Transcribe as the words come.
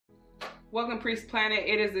Welcome, Priest Planet.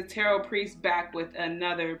 It is the Tarot Priest back with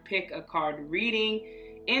another pick a card reading.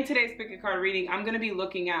 In today's pick a card reading, I'm going to be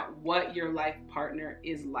looking at what your life partner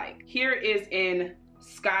is like. Here is in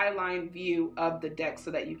skyline view of the deck so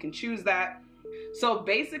that you can choose that. So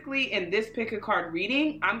basically in this pick a card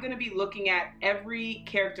reading, I'm going to be looking at every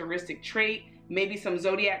characteristic trait, maybe some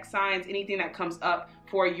zodiac signs, anything that comes up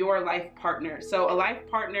for your life partner. So a life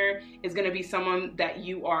partner is going to be someone that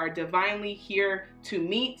you are divinely here to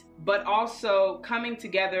meet, but also coming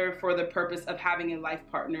together for the purpose of having a life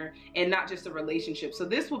partner and not just a relationship. So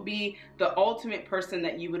this will be the ultimate person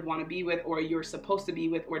that you would want to be with, or you're supposed to be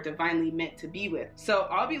with, or divinely meant to be with. So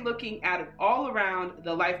I'll be looking at it all around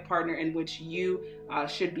the life partner in which you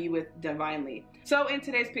should be with divinely. So in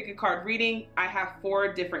today's pick a card reading, I have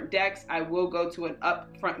 4 different decks. I will go to an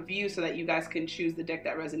upfront view so that you guys can choose the deck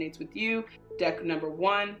that resonates with you. Deck number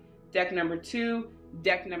 1, deck number 2,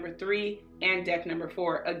 deck number 3, and deck number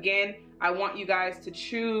 4. Again, I want you guys to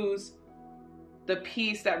choose the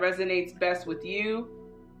piece that resonates best with you,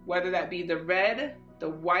 whether that be the red, the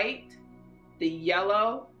white, the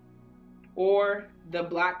yellow, or the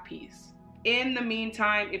black piece. In the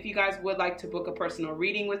meantime, if you guys would like to book a personal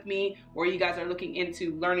reading with me, or you guys are looking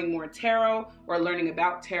into learning more tarot or learning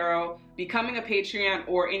about tarot, becoming a Patreon,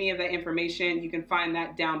 or any of that information, you can find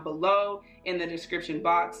that down below in the description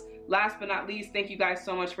box. Last but not least, thank you guys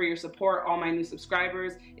so much for your support, all my new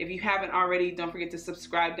subscribers. If you haven't already, don't forget to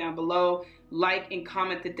subscribe down below, like and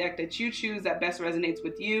comment the deck that you choose that best resonates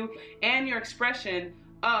with you, and your expression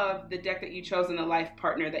of the deck that you chose and the life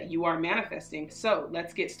partner that you are manifesting. So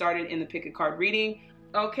let's get started in the pick a card reading.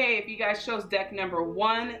 Okay, if you guys chose deck number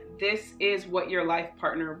 1, this is what your life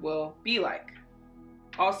partner will be like.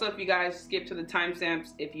 Also, if you guys skip to the timestamps,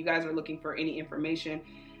 if you guys are looking for any information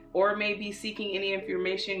or maybe seeking any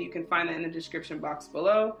information, you can find that in the description box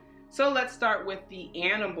below. So let's start with the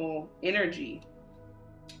animal energy.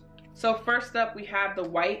 So first up, we have the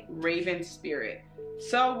white raven spirit.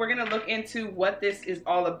 So we're going to look into what this is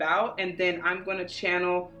all about, and then I'm going to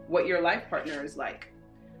channel what your life partner is like.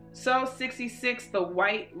 So 66, the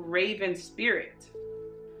white raven spirit.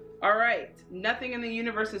 All right, nothing in the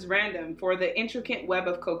universe is random, for the intricate web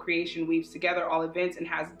of co-creation weaves together all events and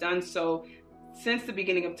has done so since the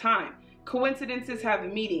beginning of time. Coincidences have a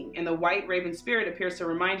meaning, and the white raven spirit appears to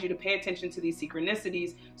remind you to pay attention to these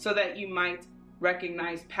synchronicities so that you might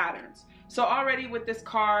recognize patterns. So already with this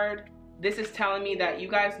card, this is telling me that you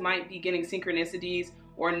guys might be getting synchronicities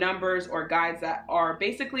or numbers or guides that are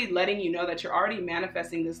basically letting you know that you're already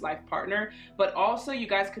manifesting this life partner, but also you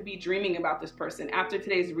guys could be dreaming about this person. After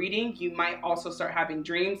today's reading, you might also start having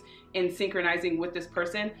dreams and synchronizing with this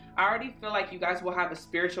person. I already feel like you guys will have a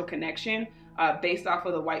spiritual connection based off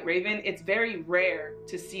of the white raven. It's very rare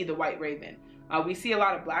to see the white raven. We see a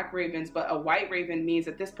lot of black ravens, but a white raven means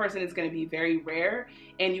that this person is going to be very rare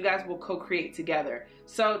and you guys will co-create together.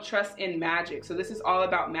 So trust in magic. So this is all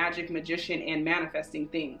about magic, magician, and manifesting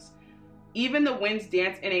things. Even the winds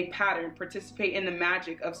dance in a pattern, participate in the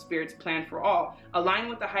magic of Spirit's plan for all. Align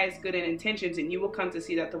with the highest good and intentions, and you will come to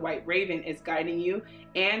see that the white raven is guiding you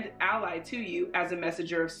and allied to you as a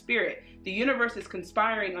messenger of Spirit. The universe is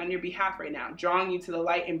conspiring on your behalf right now, drawing you to the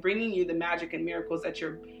light and bringing you the magic and miracles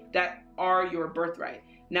that are your birthright.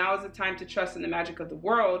 Now is the time to trust in the magic of the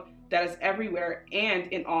world that is everywhere and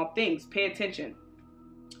in all things. Pay attention.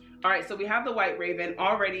 All right, so we have the white raven.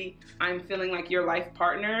 Already, I'm feeling like your life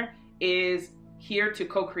partner is here to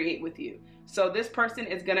co-create with you. So this person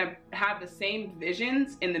is gonna have the same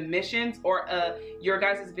visions and the missions, or your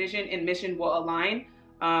guys' vision and mission will align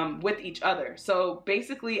with each other. So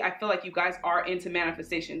basically, I feel like you guys are into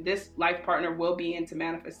manifestation. This life partner will be into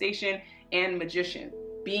manifestation and magician,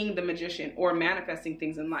 being the magician or manifesting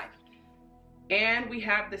things in life. And we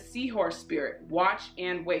have the seahorse spirit, watch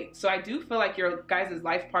and wait. So I do feel like your guys'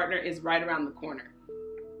 life partner is right around the corner.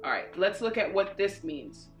 All right, let's look at what this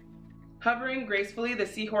means. Hovering gracefully, the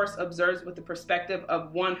seahorse observes with the perspective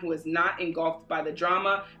of one who is not engulfed by the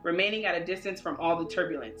drama, remaining at a distance from all the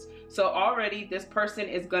turbulence. So already this person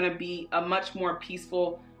is going to be a much more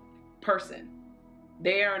peaceful person.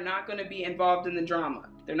 They are not going to be involved in the drama.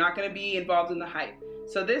 They're not going to be involved in the hype.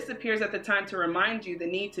 So this appears at the time to remind you the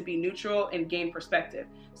need to be neutral and gain perspective.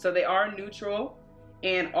 So they are neutral.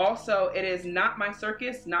 And also, it is not my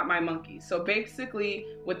circus, not my monkey. So basically,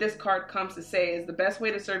 what this card comes to say is the best way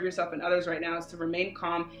to serve yourself and others right now is to remain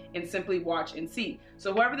calm and simply watch and see.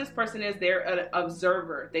 So whoever this person is, they're an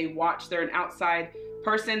observer. They watch. They're an outside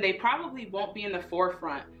person. They probably won't be in the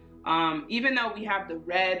forefront. Even though we have the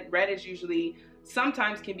red is usually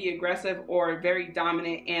sometimes can be aggressive or very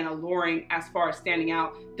dominant and alluring as far as standing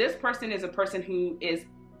out. This person is a person who is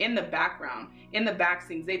in the background, in the back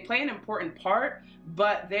scenes. They play an important part,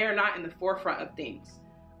 but they're not in the forefront of things.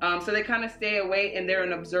 So they kind of stay away and they're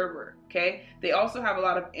an observer, okay? They also have a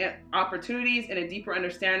lot of opportunities and a deeper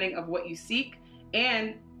understanding of what you seek,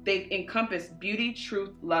 and they encompass beauty, truth,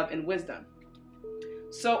 love, and wisdom.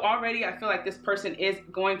 So already I feel like this person is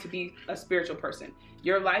going to be a spiritual person.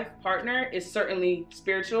 Your life partner is certainly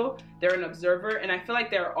spiritual. They're an observer, and I feel like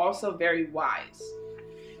they're also very wise.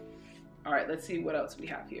 All right, let's see what else we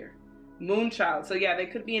have here. Moon child. So yeah, they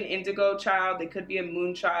could be an indigo child. They could be a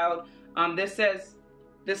moon child.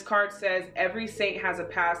 This card says, every saint has a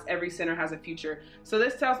past, every sinner has a future. So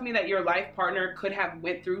this tells me that your life partner could have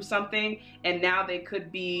went through something, and now they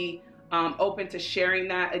could be open to sharing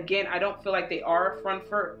that. Again, I don't feel like they are a front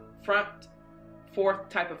forth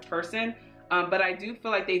type of person, but I do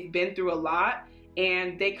feel like they've been through a lot,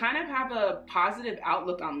 and they kind of have a positive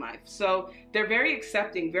outlook on life. So they're very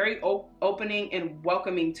accepting, very opening and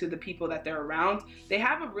welcoming to the people that they're around. They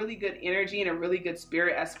have a really good energy and a really good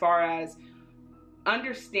spirit as far as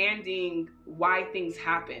understanding why things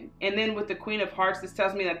happen. And then with the Queen of Hearts, this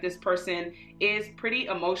tells me that this person is pretty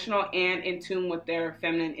emotional and in tune with their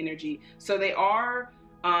feminine energy. So they are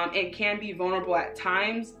and can be vulnerable at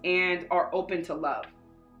times and are open to love.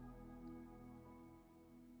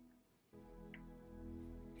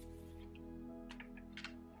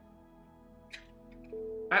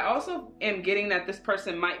 I also am getting that this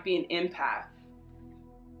person might be an empath.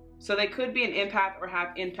 So they could be an empath or have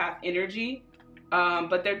empath energy.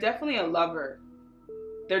 But they're definitely a lover.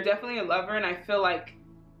 They're definitely a lover, and I feel like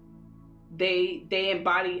they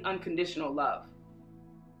embody unconditional love.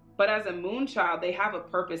 But as a moon child, they have a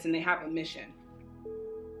purpose and they have a mission.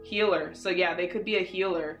 Healer. So yeah, they could be a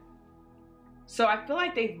healer. So I feel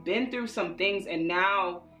like they've been through some things and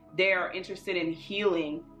now they are interested in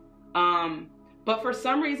healing. But for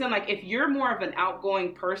some reason, like if you're more of an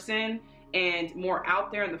outgoing person and more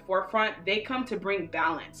out there in the forefront, they come to bring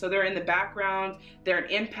balance. So they're in the background, they're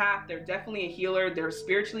an empath, they're definitely a healer, they're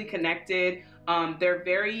spiritually connected, they're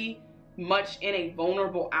very much in a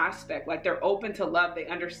vulnerable aspect. Like they're open to love, they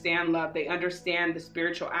understand the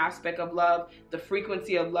spiritual aspect of love, the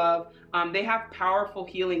frequency of love. They have powerful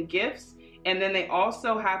healing gifts, and then they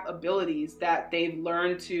also have abilities that they've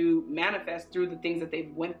learned to manifest through the things that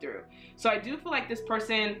they've went through. So I do feel like this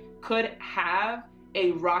person could have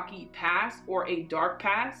a rocky past or a dark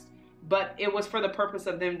past, but it was for the purpose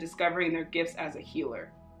of them discovering their gifts as a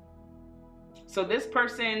healer. So this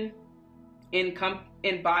person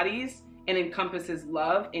embodies and encompasses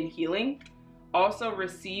love and healing, also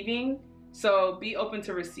receiving. So be open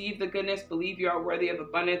to receive the goodness, believe you are worthy of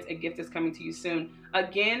abundance, a gift is coming to you soon.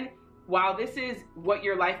 Again, while this is what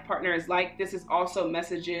your life partner is like, this is also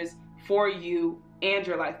messages for you and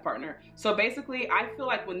your life partner. So basically, I feel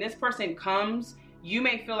like when this person comes, you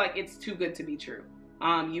may feel like it's too good to be true.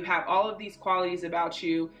 You have all of these qualities about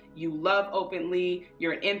you. You love openly.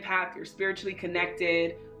 You're an empath. You're spiritually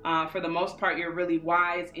connected. For the most part, you're really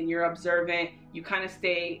wise and you're observant. You kind of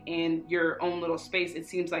stay in your own little space. It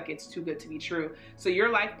seems like it's too good to be true. So your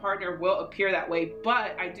life partner will appear that way,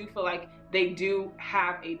 but I do feel like they do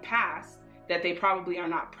have a past that they probably are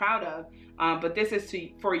not proud of. But this is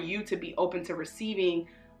for you to be open to receiving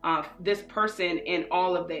this person and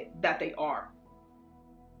all of that they are.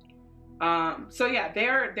 So yeah,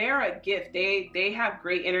 they're a gift. They have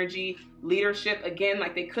great energy, leadership. Again,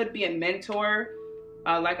 like they could be a mentor.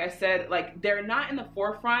 Like I said, like they're not in the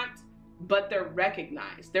forefront, but they're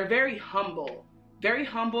recognized. They're very humble,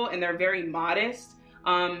 and they're very modest.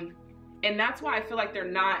 And that's why I feel like they're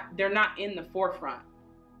not in the forefront,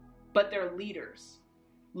 but they're leaders.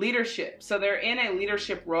 Leadership. So they're in a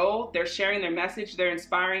leadership role. They're sharing their message. They're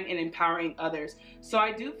inspiring and empowering others. So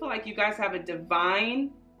I do feel like you guys have a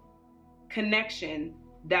divine connection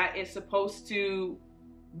that is supposed to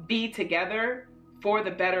be together for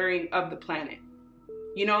the bettering of the planet.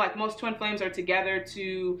 You know, like most twin flames are together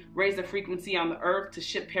to raise the frequency on the earth, to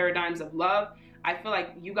shift paradigms of love. I feel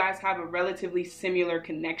like you guys have a relatively similar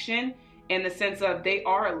connection in the sense of they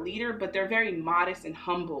are a leader, but they're very modest and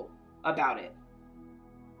humble about it.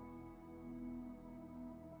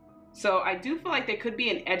 So I do feel like they could be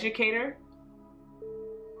an educator.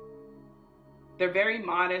 They're very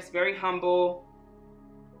modest, very humble,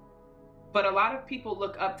 but a lot of people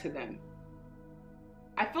look up to them.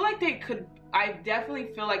 I feel like I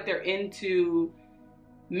definitely feel like they're into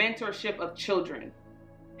mentorship of children,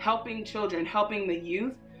 helping the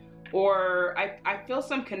youth, or I feel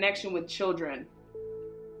some connection with children.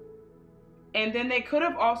 And then they could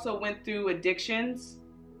have also went through addictions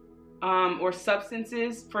or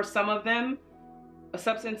substances for some of them, a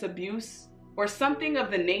substance abuse. or something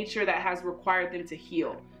of the nature that has required them to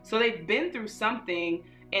heal. So they've been through something,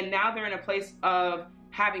 and now they're in a place of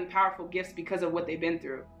having powerful gifts because of what they've been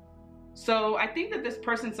through. So I think that this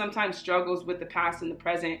person sometimes struggles with the past and the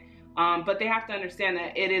present, but they have to understand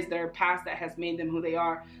that it is their past that has made them who they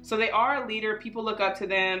are. So they are a leader. People look up to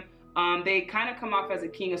them. They kind of come off as a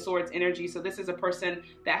King of Swords energy. So this is a person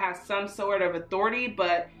that has some sort of authority,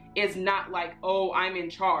 but is not like, oh, I'm in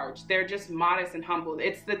charge. They're just modest and humble.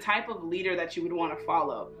 It's the type of leader that you would want to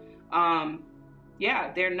follow.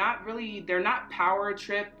 Yeah, they're not power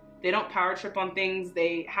trip. They don't power trip on things.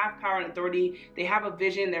 They have power and authority. They have a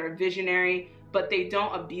vision. They're a visionary, but they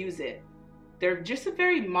don't abuse it. They're just a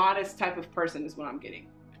very modest type of person is what I'm getting.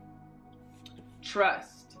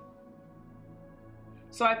 Trust.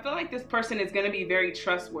 So I feel like this person is going to be very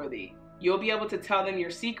trustworthy. You'll be able to tell them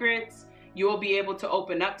your secrets. You'll be able to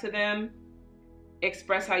open up to them,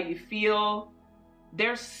 express how you feel.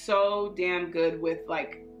 They're so damn good with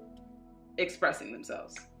like expressing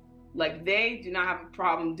themselves. Like they do not have a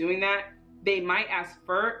problem doing that. They might at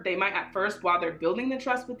first while they're building the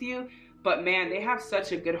trust with you, but man, they have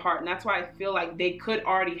such a good heart. And that's why I feel like they could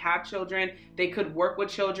already have children. They could work with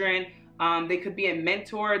children. They could be a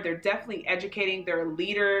mentor. They're definitely educating. They're a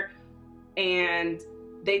leader. And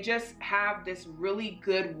they just have this really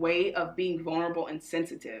good way of being vulnerable and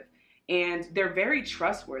sensitive. And they're very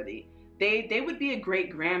trustworthy. They would be a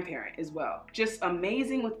great grandparent as well. Just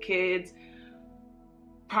amazing with kids.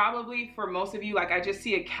 Probably for most of you, like I just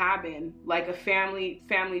see a cabin, like a family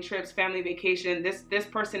trips, family vacation. This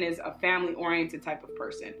person is a family oriented type of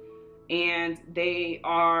person. And they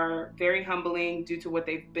are very humbling due to what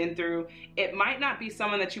they've been through. It might not be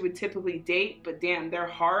someone that you would typically date, but damn, their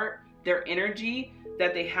heart, their energy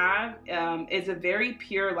that they have is a very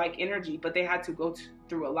pure like energy, but they had to go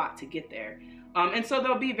through a lot to get there. And so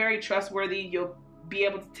they'll be very trustworthy. You'll be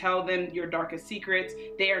able to tell them your darkest secrets.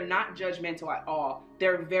 They are not judgmental at all.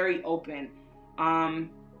 They're very open. And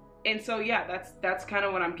so yeah, that's kind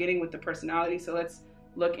of what I'm getting with the personality. So let's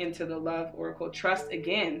look into the love oracle. Trust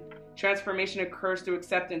again. Transformation occurs through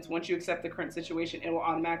acceptance. Once you accept the current situation, it will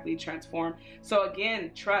automatically transform. So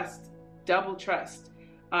again, trust, double trust.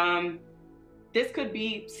 This could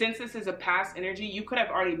be, since this is a past energy, you could have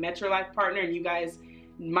already met your life partner and you guys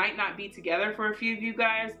might not be together for a few of you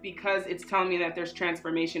guys, because it's telling me that there's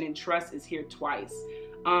transformation and trust is here twice.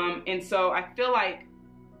 And so I feel like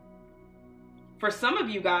for some of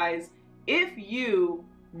you guys, if you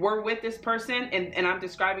were with this person and I'm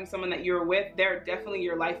describing someone that you're with, they're definitely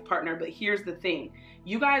your life partner. But here's the thing.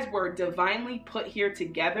 You guys were divinely put here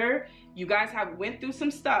together. You guys have went through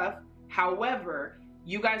some stuff. However,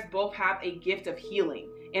 you guys both have a gift of healing.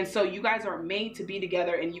 And so you guys are made to be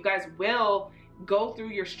together, and you guys will go through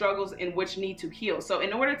your struggles in which need to heal. So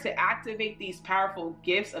in order to activate these powerful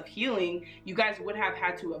gifts of healing, you guys would have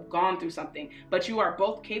had to have gone through something, but you are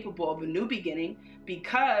both capable of a new beginning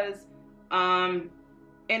because, and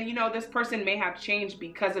you know, this person may have changed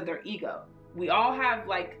because of their ego. We all have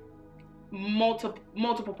like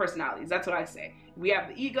multiple personalities. That's what I say. We have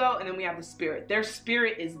the ego and then we have the spirit. Their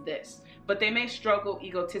spirit is this, but they may struggle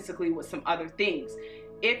egotistically with some other things.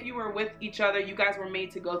 If you were with each other, you guys were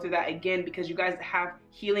made to go through that again because you guys have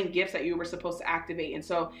healing gifts that you were supposed to activate. And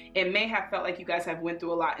so it may have felt like you guys have went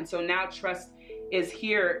through a lot. And so now trust is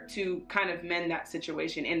here to kind of mend that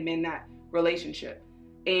situation and mend that relationship.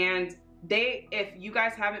 And if you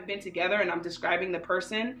guys haven't been together and I'm describing the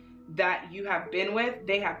person that you have been with,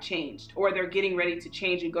 they have changed, or they're getting ready to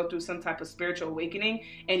change and go through some type of spiritual awakening,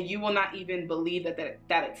 and you will not even believe that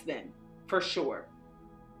it's them, for sure.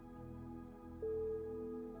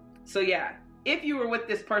 So yeah, if you were with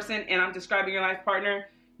this person and I'm describing your life partner,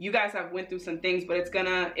 you guys have went through some things, but it's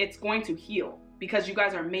going to heal because you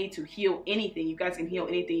guys are made to heal anything. You guys can heal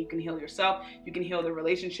anything. You can heal yourself. You can heal the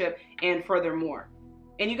relationship, and furthermore.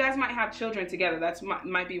 And you guys might have children together. That's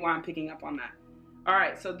might be why I'm picking up on that. All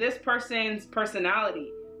right, so this person's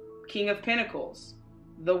personality, King of Pentacles,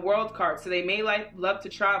 the World card. So they may love to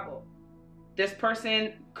travel. This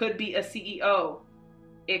person could be a CEO.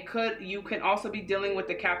 You can also be dealing with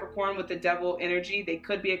the Capricorn with the devil energy. They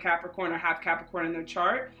could be a Capricorn or have Capricorn in their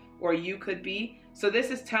chart, or you could be. So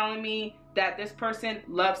this is telling me that this person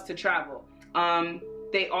loves to travel.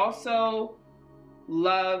 They also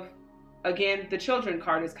love, again, the children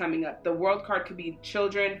card is coming up. The World card could be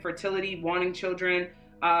children, fertility, wanting children,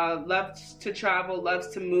 loves to travel, loves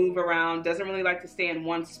to move around, doesn't really like to stay in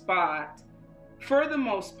one spot for the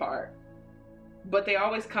most part, but they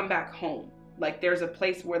always come back home. Like there's a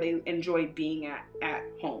place where they enjoy being at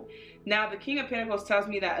home. Now the King of Pentacles tells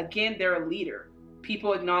me that, again, they're a leader.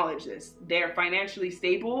 People acknowledge this. They're financially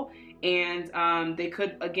stable and they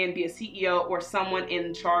could again be a CEO or someone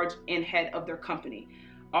in charge and head of their company.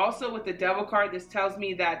 Also with the Devil card, this tells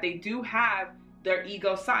me that they do have their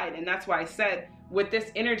ego side, and that's why I said with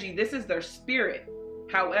this energy, this is their spirit.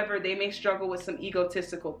 However, they may struggle with some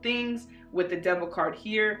egotistical things with the Devil card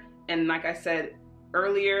here, and like I said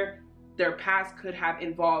earlier, their past could have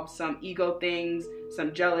involved some ego things,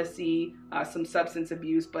 some jealousy, some substance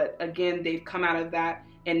abuse, but again, they've come out of that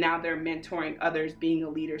and now they're mentoring others, being a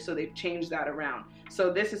leader, so they've changed that around.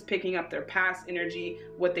 So this is picking up their past energy,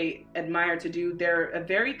 what they admire to do. They're a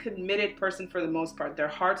very committed person for the most part. Their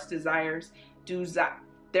heart desires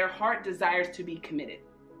to be committed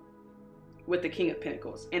with the King of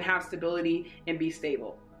Pentacles and have stability and be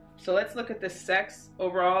stable. So let's look at the sex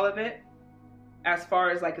overall of it, as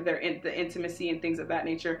far as like the intimacy and things of that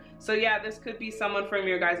nature. So yeah, this could be someone from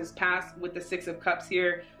your guys' past with the Six of Cups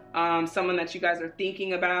here. Someone that you guys are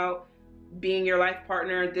thinking about being your life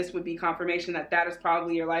partner. This would be confirmation that that is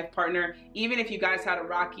probably your life partner. Even if you guys had a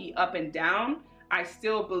rocky up and down, I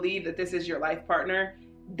still believe that this is your life partner.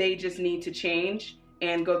 They just need to change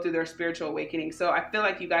and go through their spiritual awakening. So I feel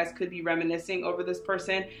like you guys could be reminiscing over this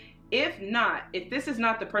person. If not, if this is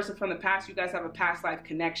not the person from the past, you guys have a past life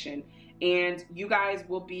connection, and you guys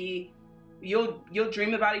will be, you'll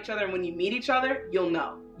dream about each other, and when you meet each other, you'll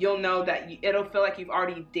know that it'll feel like you've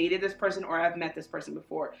already dated this person or have met this person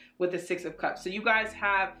before with the Six of Cups. So you guys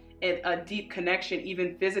have a deep connection,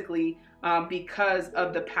 even physically, because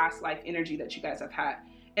of the past life energy that you guys have had.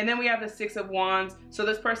 And then we have the Six of Wands. So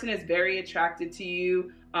this person is very attracted to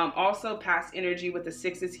you. Also past energy with the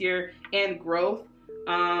sixes here, and growth.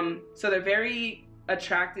 So they're very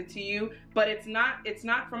attracted to you, but it's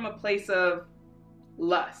not from a place of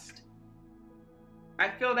lust. I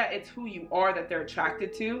feel that it's who you are that they're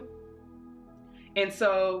attracted to. And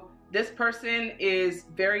so this person is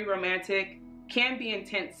very romantic, can be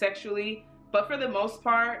intense sexually, but for the most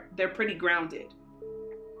part, they're pretty grounded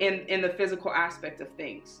in the physical aspect of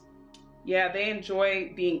things. Yeah, they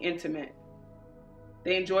enjoy being intimate.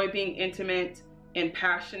 They enjoy being intimate and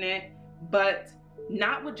passionate, but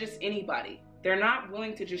not with just anybody. They're not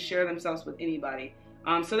willing to just share themselves with anybody.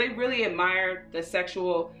 So they really admire the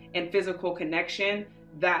sexual and physical connection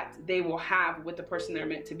that they will have with the person they're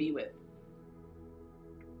meant to be with.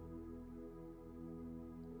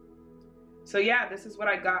 So yeah, this is what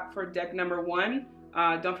I got for deck number 1.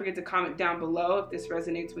 Don't forget to comment down below if this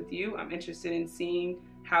resonates with you. I'm interested in seeing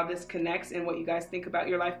how this connects and what you guys think about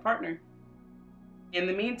your life partner. In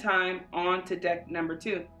the meantime, on to deck number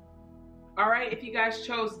 2. All right, if you guys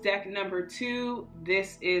chose deck number 2,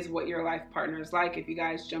 this is what your life partner is like. If you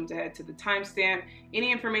guys jumped ahead to the timestamp,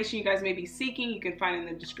 any information you guys may be seeking, you can find in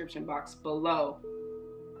the description box below.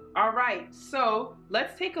 All right, so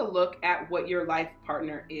let's take a look at what your life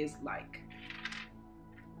partner is like.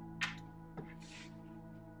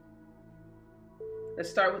 Let's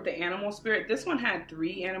start with the animal spirit. This one had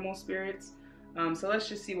 3 animal spirits. So let's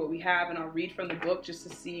just see what we have, and I'll read from the book just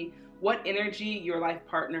to see what energy your life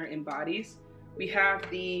partner embodies. We have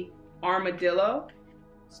the armadillo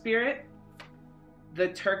spirit, the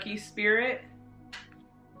turkey spirit,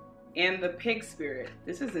 and the pig spirit.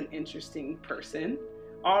 This is an interesting person.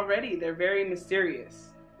 Already, they're very mysterious.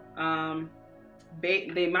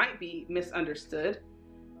 They might be misunderstood.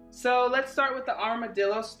 So let's start with the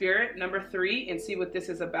armadillo spirit, number 3, and see what this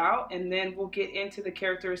is about, and then we'll get into the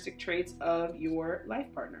characteristic traits of your life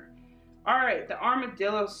partner. All right, the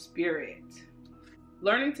armadillo spirit.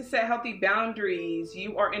 Learning to set healthy boundaries.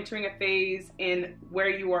 You are entering a phase in where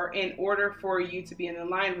you are, in order for you to be in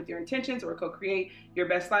line with your intentions or co-create your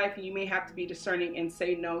best life, and you may have to be discerning and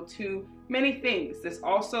say no to many things. This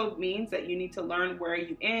also means that you need to learn where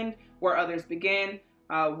you end, where others begin,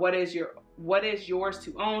 what is yours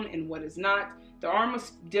to own and what is not. The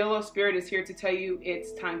armadillo spirit is here to tell you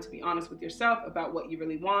it's time to be honest with yourself about what you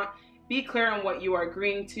really want. Be clear on what you are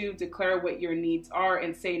agreeing to, declare what your needs are,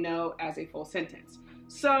 and say no as a full sentence.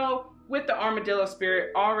 So with the armadillo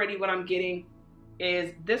spirit, already what I'm getting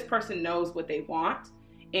is this person knows what they want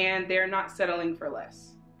and they're not settling for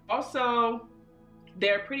less. Also,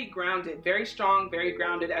 they're pretty grounded, very strong, very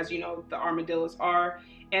grounded, as you know the armadillos are.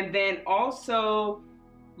 And then also,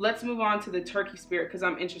 let's move on to the turkey spirit because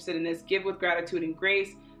I'm interested in this. Give with gratitude and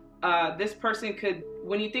grace. This person could,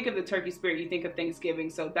 when you think of the turkey spirit, you think of Thanksgiving.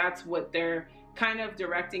 So that's what they're kind of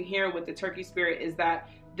directing here with the turkey spirit, is that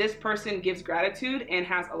this person gives gratitude and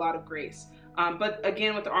has a lot of grace. But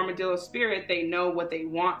again, with the armadillo spirit, they know what they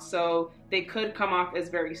want. So they could come off as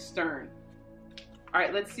very stern. All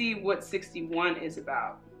right, let's see what 61 is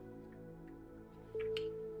about.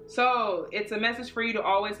 So it's a message for you to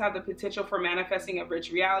always have the potential for manifesting a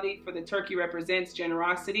rich reality. For the turkey represents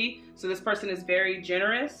generosity. So this person is very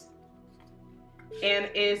generous and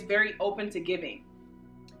is very open to giving.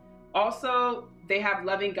 Also, they have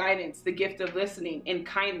loving guidance, the gift of listening, and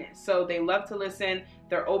kindness. So they love to listen,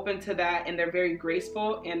 they're open to that, and they're very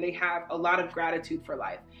graceful, and they have a lot of gratitude for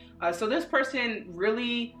life. So this person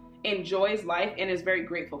really enjoys life and is very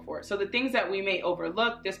grateful for it. So the things that we may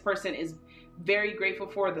overlook, this person is very grateful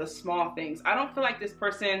for the small things. I don't feel like this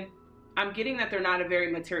person, I'm getting that they're not a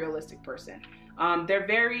very materialistic person. They're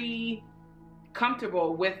very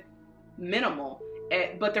comfortable with minimal,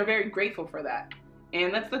 but they're very grateful for that.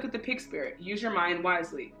 And let's look at the pig spirit. Use your mind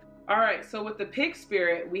wisely. All right, so with the pig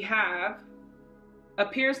spirit, we have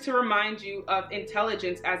appears to remind you of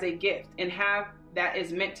intelligence as a gift and have that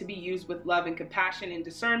is meant to be used with love and compassion and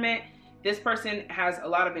discernment. This person has a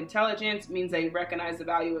lot of intelligence, means they recognize the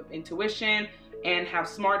value of intuition and have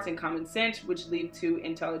smarts and common sense, which lead to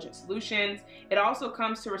intelligent solutions. It also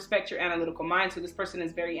comes to respect your analytical mind. So this person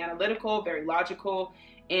is very analytical, very logical,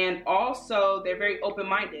 and also they're very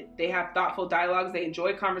open-minded. They have thoughtful dialogues. They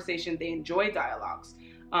enjoy conversation. They enjoy dialogues.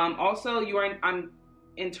 Also, I'm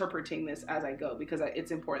interpreting this as I go because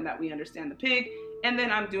it's important that we understand the pig. And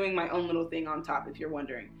then I'm doing my own little thing on top if you're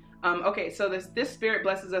wondering. Okay, so this spirit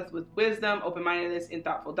blesses us with wisdom, open-mindedness, and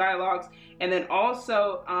thoughtful dialogues, and then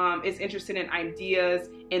also is interested in ideas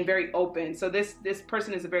and very open. So this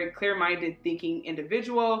person is a very clear-minded thinking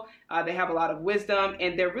individual. They have a lot of wisdom,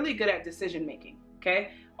 and they're really good at decision making.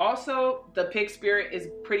 Okay. Also, the pig spirit is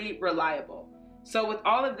pretty reliable. So with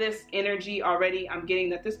all of this energy already, I'm getting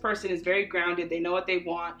that this person is very grounded. They know what they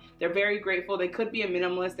want. They're very grateful. They could be a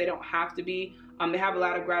minimalist. They don't have to be. They have a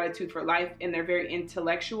lot of gratitude for life, and they're very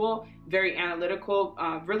intellectual, very analytical,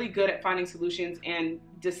 really good at finding solutions and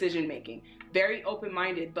decision making. Very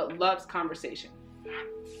open-minded, but loves conversation.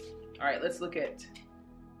 All right, let's look at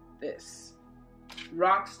this.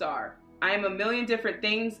 Rock star. I am a million different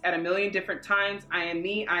things at a million different times. I am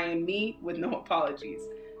me with no apologies.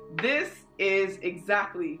 This is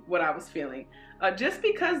exactly what I was feeling. Just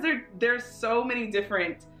because there's so many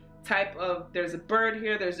different type of, there's a bird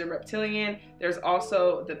here, there's a reptilian, there's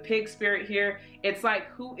also the pig spirit here. It's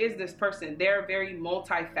like, who is this person? They're very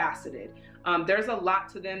multifaceted. There's a lot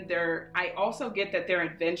to them. I also get that they're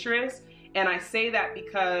adventurous, and I say that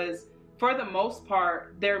because for the most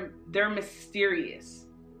part, they're mysterious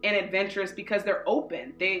and adventurous because they're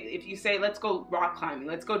open. If you say, let's go rock climbing,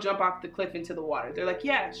 let's go jump off the cliff into the water, they're like,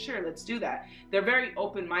 yeah, sure, let's do that. They're very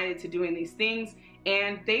open-minded to doing these things,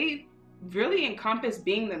 and they really encompass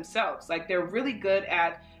being themselves. Like, they're really good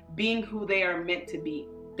at being who they are meant to be.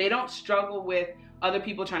 They don't struggle with other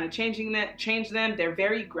people trying to change them. They're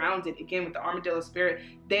very grounded. Again, with the armadillo spirit,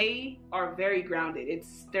 they are very grounded.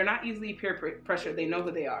 They're not easily peer pressured. They know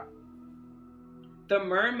who they are. The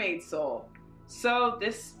mermaid soul. So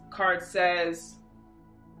this card says,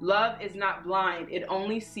 love is not blind. It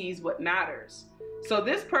only sees what matters. So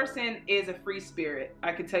this person is a free spirit.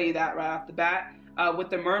 I can tell you that right off the bat.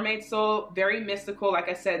 With the mermaid soul, very mystical, like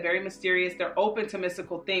I said, very mysterious. They're open to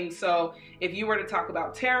mystical things. So if you were to talk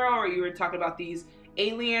about tarot, or you were to talk about these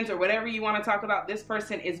aliens or whatever you want to talk about, this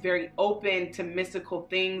person is very open to mystical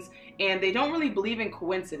things, and they don't really believe in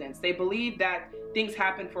coincidence. They believe that things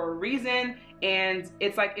happen for a reason, and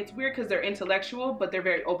it's like, it's weird because they're intellectual, but they're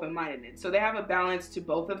very open-minded. So they have a balance to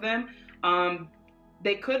both of them.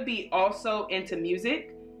 They could be also into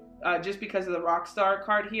music, just because of the rock star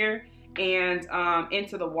card here, and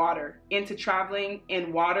into the water, into traveling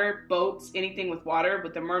in water, boats, anything with water.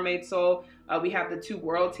 With the mermaid soul, we have the two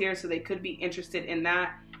worlds here, so they could be interested in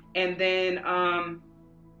that. And then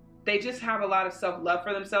they just have a lot of self-love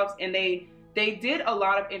for themselves, and they did a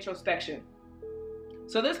lot of introspection.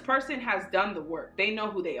 So this person has done the work. They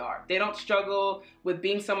know who they are. They don't struggle with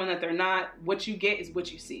being someone that they're not. What you get is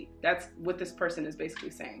what you see. That's what this person is basically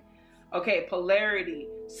saying. Okay, polarity.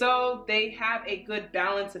 So they have a good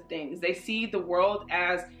balance of things. They see the world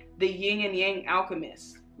as the yin and yang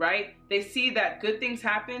alchemist, right? They see that good things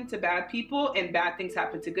happen to bad people and bad things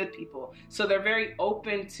happen to good people. So they're very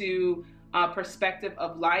open to perspective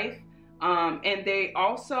of life. And they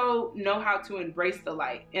also know how to embrace the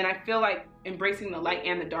light. And I feel like embracing the light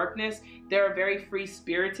and the darkness, they're very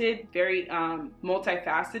free-spirited, very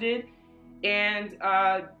multifaceted, and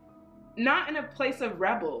not in a place of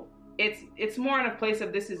rebel. It's more in a place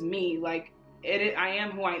of, this is me, like I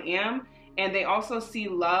am who I am. And they also see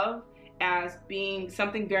love as being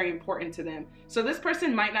something very important to them. So this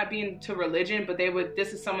person might not be into religion, but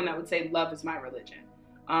this is someone that would say, love is my religion.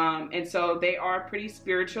 And so they are pretty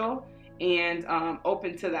spiritual and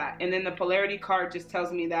open to that. And then the polarity card just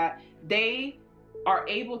tells me that they are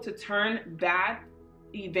able to turn bad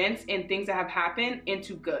events and things that have happened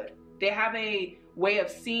into good. They have a way of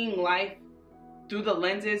seeing life through the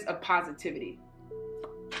lenses of positivity.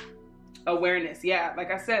 Awareness, yeah,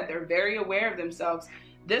 like I said, they're very aware of themselves.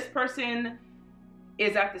 This person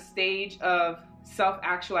is at the stage of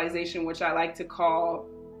self-actualization, which I like to call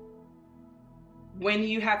when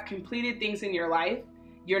you have completed things in your life,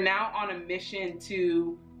 you're now on a mission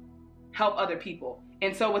to help other people.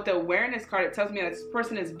 And so with the awareness card, it tells me that this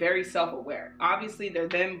person is very self-aware. Obviously, they're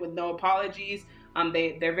them with no apologies.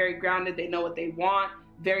 They're very grounded. They know what they want.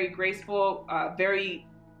 Very graceful. Very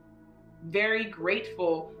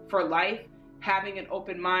grateful for life. Having an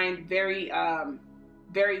open mind. Very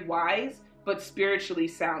wise, but spiritually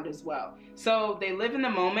sound as well. So they live in the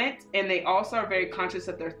moment, and they also are very conscious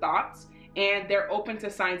of their thoughts. And they're open to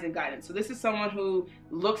signs and guidance. So this is someone who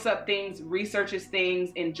looks up things, researches things,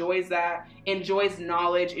 enjoys that, enjoys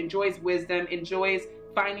knowledge, enjoys wisdom, enjoys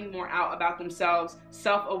finding more out about themselves,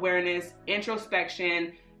 self-awareness,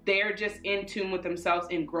 introspection. They're just in tune with themselves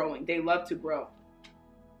and growing. They love to grow.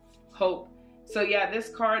 Hope. So yeah, this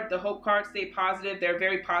card, the hope card, stay positive. They're a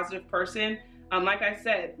very positive person. Like I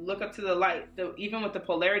said, look up to the light. Even with the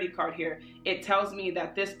polarity card here, it tells me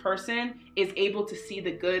that this person is able to see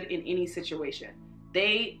the good in any situation.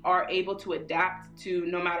 They are able to adapt to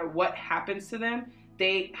no matter what happens to them.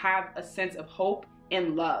 They have a sense of hope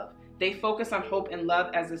and love. They focus on hope and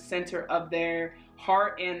love as the center of their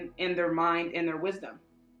heart and in their mind and their wisdom.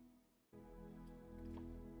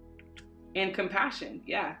 And compassion.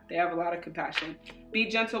 Yeah, they have a lot of compassion. Be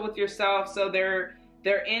gentle with yourself. So they're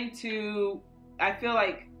into, I feel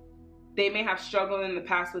like they may have struggled in the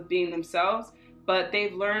past with being themselves, but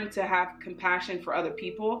they've learned to have compassion for other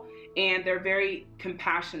people, and they're very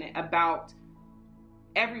compassionate about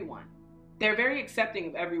everyone. They're very accepting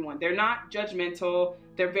of everyone. They're not judgmental.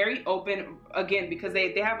 They're very open, again, because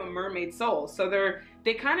they have a mermaid soul. So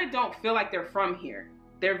they kind of don't feel like they're from here.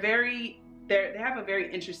 They have a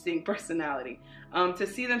very interesting personality. To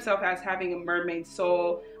see themselves as having a mermaid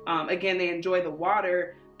soul, again, they enjoy the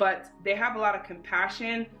water, but they have a lot of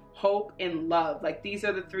compassion, hope, and love. Like, these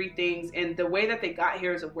are the three things, and the way that they got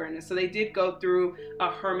here is awareness. So they did go through a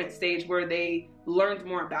hermit stage where they learned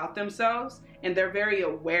more about themselves, and they're very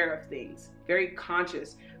aware of things, very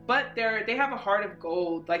conscious, but they have a heart of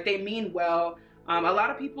gold. Like, they mean well. A lot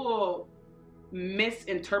of people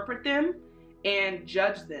misinterpret them and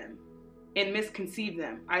judge them and misconceive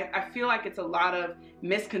them. I feel like it's a lot of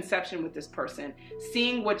misconception with this person,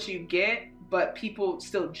 seeing what you get, but people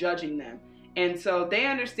still judging them. And so they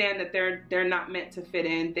understand that they're not meant to fit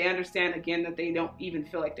in. They understand, again, that they don't even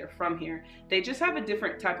feel like they're from here. They just have a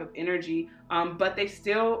different type of energy, but they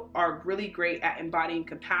still are really great at embodying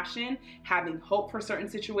compassion, having hope for certain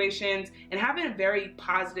situations, and having a very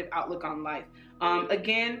positive outlook on life.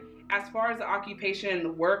 Again, as far as the occupation and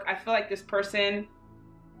the work, I feel like this person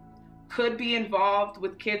could be involved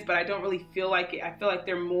with kids, but I don't really feel like it. I feel like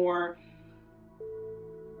they're more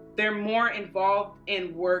involved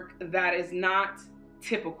in work that is not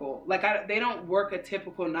typical. Like, they don't work a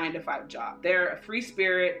typical 9-to-5 job. They're a free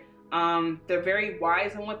spirit. They're very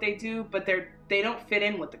wise in what they do, but they don't fit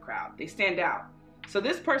in with the crowd. They stand out. So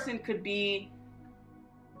this person could be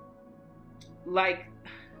like,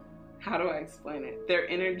 how do I explain it? Their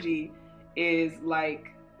energy is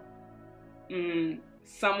like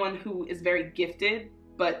someone who is very gifted,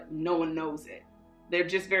 but no one knows it. They're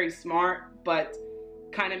just very smart, but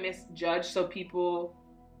kind of misjudged, so people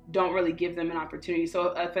don't really give them an opportunity. So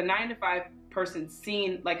if a 9-to-5 person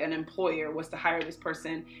seen, like an employer was to hire this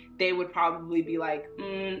person, they would probably be like,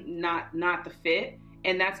 not the fit.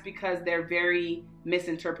 And that's because they're very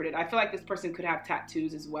misinterpreted. I feel like this person could have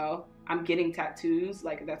tattoos as well. I'm getting tattoos,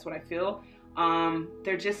 like, that's what I feel.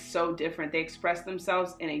 They're just so different. They express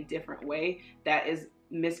themselves in a different way that is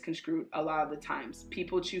misconstrued a lot of the times.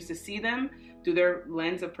 People choose to see them through their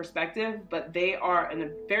lens of perspective, but they are a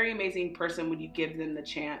very amazing person when you give them the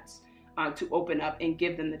chance to open up and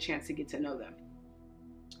give them the chance to get to know them.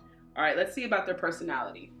 All right, let's see about their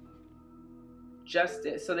personality.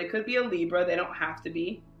 Justice. So they could be a Libra. They don't have to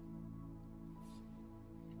be.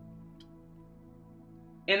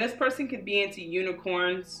 And this person could be into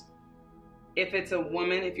unicorns. If it's a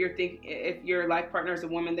woman, if your life partner is a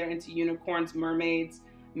woman, they're into unicorns, mermaids,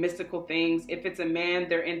 mystical things. If it's a man,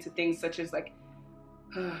 they're into things such as like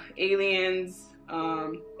aliens,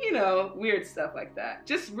 weird stuff like that.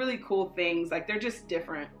 Just really cool things. Like, they're just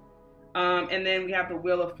different. And then we have the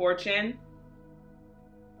Wheel of Fortune.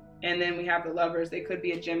 And then we have the Lovers. They could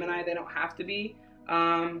be a Gemini. They don't have to be.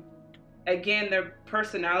 Again, their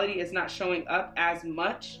personality is not showing up as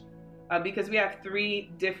much because we have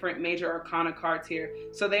 3 different major arcana cards here.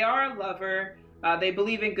 So they are a lover. They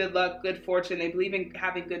believe in good luck, good fortune. They believe in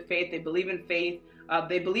having good faith. They believe in faith.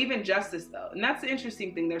 They believe in justice, though. And that's the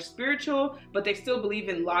interesting thing. They're spiritual, but they still believe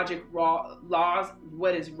in logic, laws,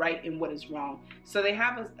 what is right and what is wrong. So they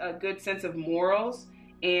have a good sense of morals.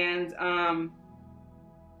 And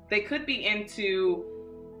they could be into,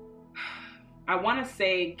 I want to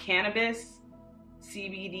say, cannabis,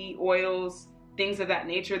 CBD oils, things of that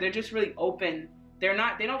nature. They're just really open. They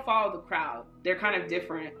don't follow the crowd. They're kind of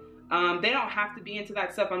different. They don't have to be into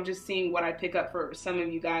that stuff. I'm just seeing what I pick up for some of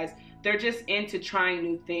you guys. They're just into trying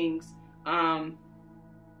new things. And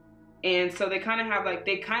so they kind of have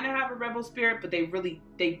a rebel spirit, but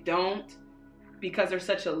they don't, because they're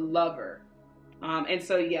such a lover. And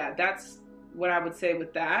so, yeah, that's what I would say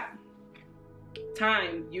with that.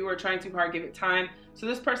 Time, you are trying too hard, give it time. So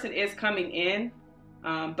this person is coming in,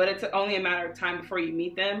 but it's only a matter of time before you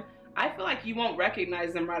meet them. I feel like you won't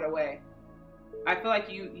recognize them right away. I feel like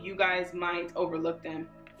you guys might overlook them.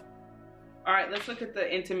 All right, let's look at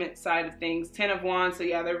the intimate side of things. 10 of Wands, so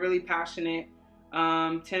yeah, they're really passionate.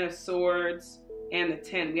 10 of Swords and the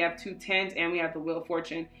 10. We have 2 10s, and we have the Wheel of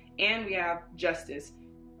Fortune, and we have Justice.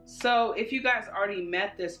 So if you guys already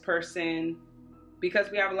met this person, because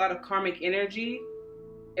we have a lot of karmic energy,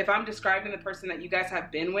 if I'm describing the person that you guys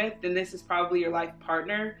have been with, then this is probably your life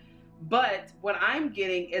partner. But what I'm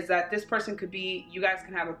getting is that this person could be, you guys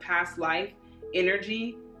can have a past life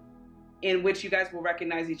energy in which you guys will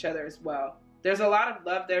recognize each other as well. There's a lot of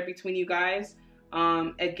love there between you guys.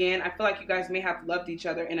 Again, I feel like you guys may have loved each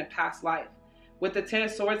other in a past life. With the 10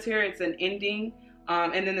 of Swords here, it's an ending.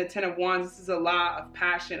 And then the 10 of Wands, this is a lot of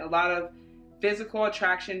passion, a lot of physical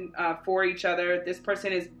attraction for each other. This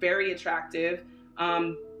person is very attractive,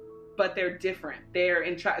 but they're different. They're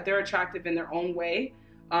attractive in their own way,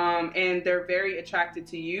 and they're very attracted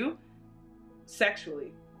to you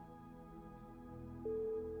sexually.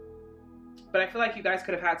 But I feel like you guys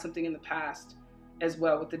could have had something in the past as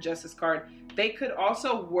well with the Justice card. They could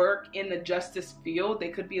also work in the justice field. They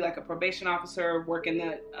could be like a probation officer, work in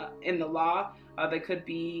the law. They could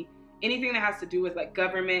be anything that has to do with like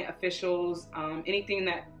government officials, anything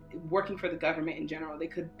that working for the government in general. They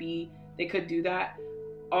could do that.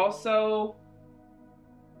 Also,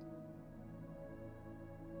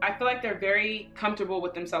 I feel like they're very comfortable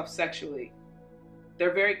with themselves sexually.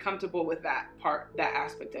 They're very comfortable with that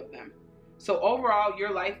aspect of them. So overall,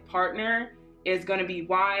 your life partner is going to be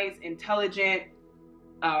wise, intelligent,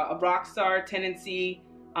 a rock star tendency,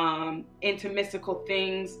 into mystical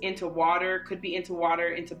things, into water, could be into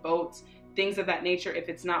water, into boats, things of that nature. If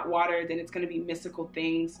it's not water, then it's going to be mystical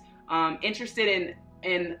things. Interested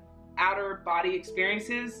in outer body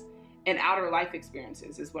experiences and outer life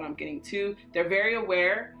experiences is what I'm getting to. They're very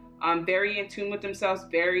aware, very in tune with themselves,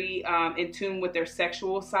 very in tune with their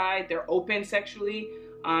sexual side. They're open sexually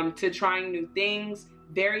to trying new things,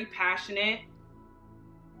 very passionate.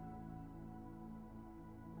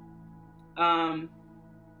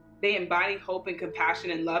 They embody hope and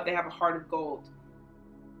compassion and love. They have a heart of gold.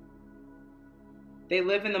 They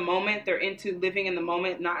live in the moment. They're into living in the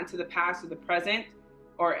moment, not into the past or the present,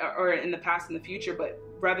 or in the past and the future, but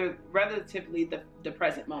rather relatively the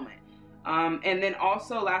present moment. And then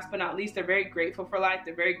also, last but not least, they're very grateful for life.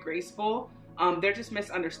 They're very graceful. They're just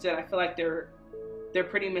misunderstood. I feel like they're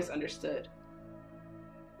pretty misunderstood.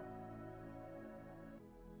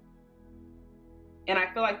 And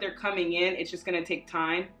I feel like they're coming in. It's just going to take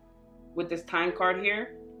time with this time card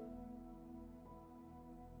here.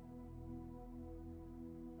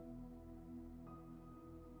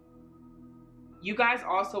 You guys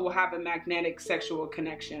also will have a magnetic sexual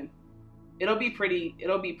connection. It'll be pretty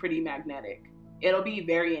magnetic. It'll be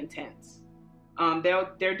very intense.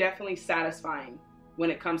 They're definitely satisfying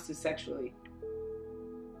when it comes to sexually.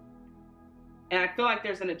 And I feel like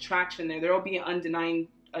there's an attraction there. There will be an undenying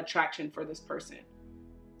attraction for this person.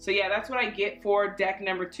 So yeah, that's what I get for deck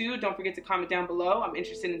number 2. Don't forget to comment down below. I'm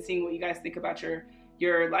interested in seeing what you guys think about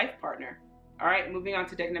your life partner. All right, moving on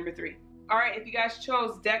to deck number 3. All right, if you guys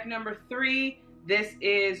chose deck number 3, this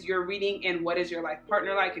is your reading and what is your life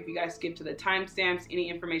partner like. If you guys skip to the timestamps, any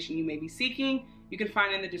information you may be seeking, you can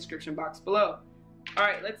find in the description box below. All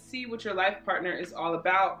right, let's see what your life partner is all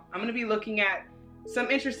about. I'm gonna be looking at some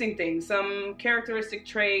interesting things, some characteristic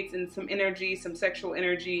traits and some energy, some sexual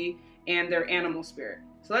energy, and their animal spirit.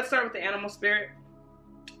 So let's start with the animal spirit.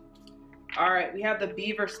 All right, we have the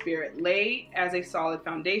beaver spirit, laid as a solid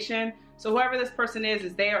foundation. So whoever this person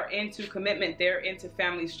is they are into commitment, they're into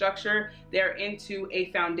family structure, they're into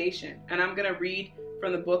a foundation. And I'm gonna read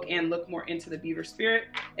from the book and look more into the beaver spirit.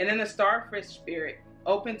 And then the starfish spirit,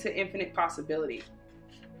 open to infinite possibility.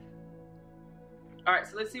 All right,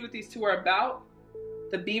 so let's see what these two are about.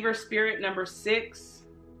 The Beaver spirit, number 6.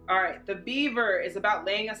 All right, the Beaver is about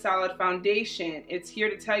laying a solid foundation. It's here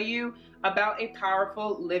to tell you about a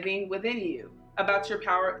powerful living within you, about your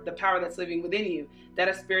power, the power that's living within you, that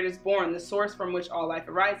a spirit is born, the source from which all life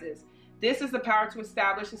arises. This is the power to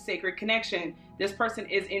establish a sacred connection. This person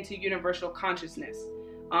is into universal consciousness.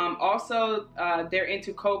 Also, they're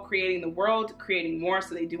into co-creating the world, creating more,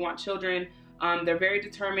 so they do want children. They're very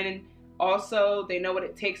determined. Also, they know what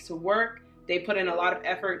it takes to work. They put in a lot of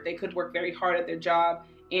effort. They could work very hard at their job.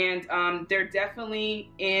 And they're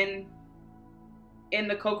definitely in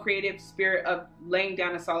the co-creative spirit of laying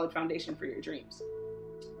down a solid foundation for your dreams.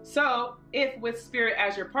 So if with spirit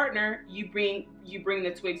as your partner, you bring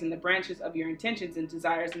the twigs and the branches of your intentions and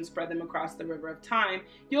desires and spread them across the river of time,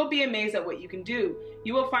 you'll be amazed at what you can do.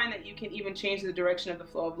 You will find that you can even change the direction of the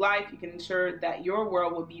flow of life. You can ensure that your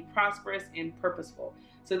world will be prosperous and purposeful.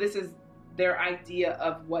 So this is their idea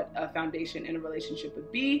of what a foundation in a relationship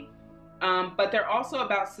would be. But they're also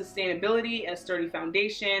about sustainability, a sturdy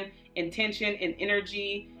foundation, intention and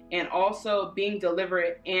energy, and also being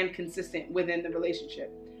deliberate and consistent within the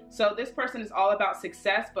relationship. So this person is all about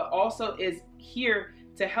success, but also is here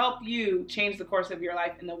to help you change the course of your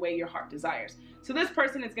life in the way your heart desires. So this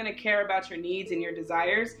person is going to care about your needs and your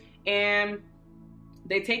desires, and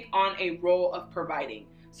they take on a role of providing.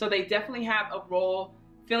 So they definitely have a role,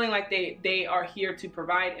 feeling like they are here to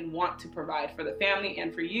provide and want to provide for the family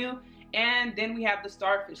and for you. And then we have the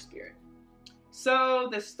Starfish spirit. So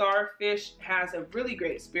the Starfish has a really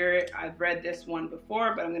great spirit. I've read this one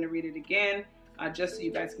before, but I'm going to read it again just so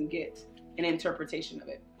you guys can get an interpretation of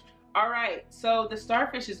it. All right, so the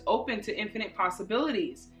Starfish is open to infinite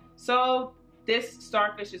possibilities. So this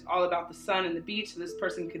Starfish is all about the sun and the beach, so this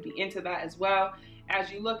person could be into that as well. As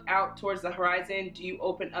you look out towards the horizon, do you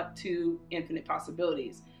open up to infinite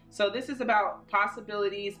possibilities? So this is about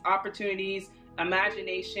possibilities, opportunities,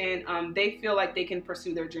 imagination. They feel like they can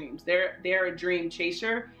pursue their dreams. They're a dream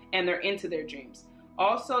chaser, and they're into their dreams.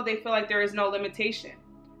 Also, they feel like there is no limitation,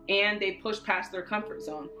 and they push past their comfort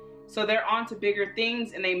zone. So they're on to bigger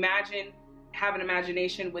things, and they have an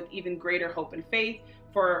imagination with even greater hope and faith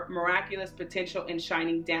for miraculous potential and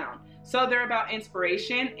shining down. So they're about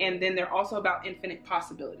inspiration, and then they're also about infinite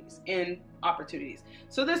possibilities and opportunities.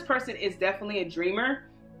 So this person is definitely a dreamer.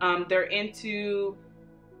 They're into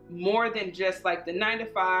more than just like the 9 to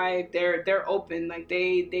 5. They're open. Like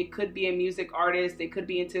they could be a music artist. They could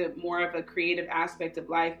be into more of a creative aspect of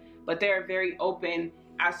life, but they're very open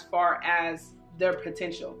as far as their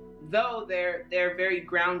potential. Though they're very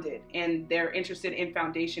grounded, and they're interested in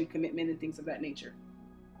foundation, commitment, and things of that nature.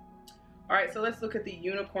 All right, so let's look at the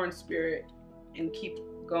Unicorn spirit and keep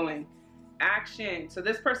going. Action. So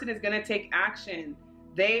this person is going to take action.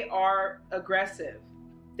 They are aggressive.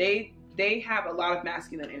 They have a lot of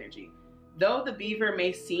masculine energy. Though the Beaver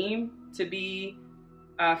may seem to be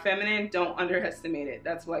feminine, don't underestimate it.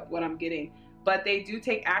 That's like what I'm getting. But they do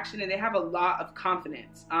take action, and they have a lot of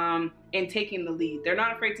confidence in taking the lead. They're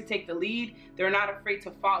not afraid to take the lead. They're not afraid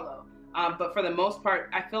to follow. But for the most part,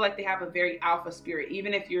 I feel like they have a very alpha spirit.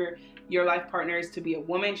 Even if your life partner is to be a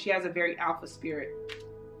woman, she has a very alpha spirit.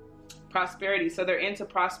 Prosperity. So they're into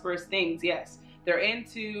prosperous things. Yes. They're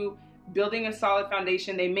into building a solid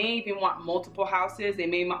foundation. They may even want multiple houses. They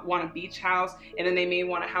may want a beach house, and then they may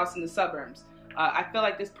want a house in the suburbs. I feel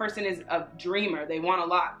like this person is a dreamer. They want a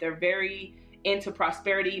lot. They're very into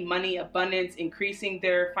prosperity, money, abundance, increasing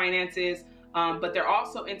their finances, but they're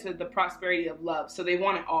also into the prosperity of love. So they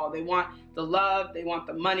want it all. They want the love, they want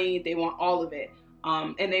the money, they want all of it.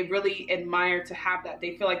 And they really admire to have that.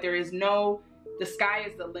 They feel like there is the sky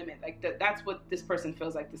is the limit. Like that's what this person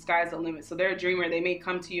feels like. The sky is the limit. So they're a dreamer. They may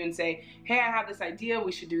come to you and say, hey, I have this idea.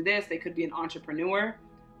 We should do this. They could be an entrepreneur.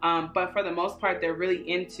 But for the most part, they're really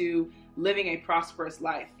into living a prosperous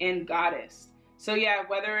life and goddess. So yeah,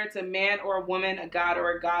 whether it's a man or a woman, a god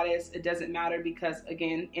or a goddess, it doesn't matter, because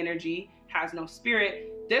again, energy has no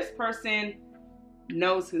spirit. This person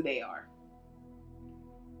knows who they are.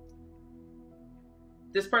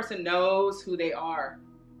 This person knows who they are.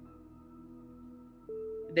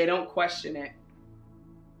 They don't question it.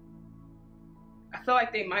 I feel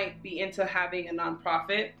like they might be into having a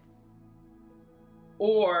nonprofit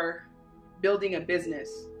or building a business.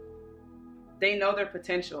 They know their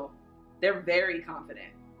potential. They're very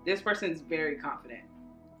confident. This person is very confident.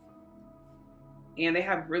 And they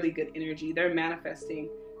have really good energy. They're manifesting.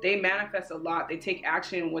 They manifest a lot. They take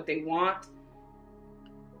action in what they want.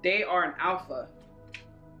 They are an alpha.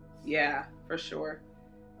 Yeah, for sure.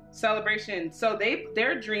 Celebration. So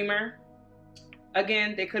they're a dreamer.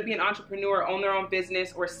 Again, they could be an entrepreneur, own their own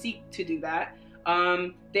business, or seek to do that.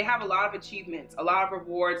 They have a lot of achievements, a lot of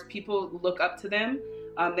rewards. People look up to them.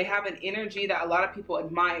 They have an energy that a lot of people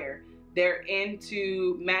admire. They're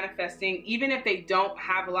into manifesting. Even if they don't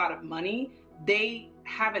have a lot of money, they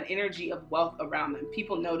have an energy of wealth around them.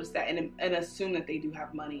 People notice that and assume that they do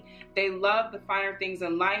have money. They love the finer things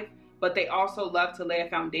in life, but they also love to lay a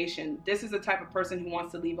foundation. This is the type of person who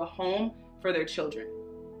wants to leave a home for their children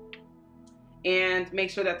and make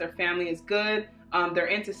sure that their family is good. They're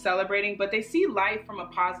into celebrating, but they see life from a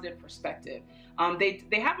positive perspective.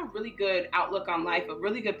 They have a really good outlook on life, a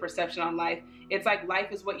really good perception on life. It's like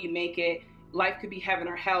life is what you make it. Life could be heaven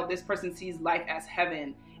or hell. This person sees life as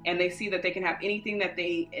heaven, and they see that they can have anything that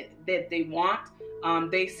they want.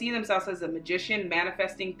 They see themselves as a magician,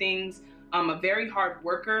 manifesting things. A very hard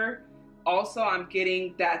worker. Also, I'm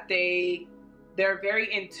getting that they're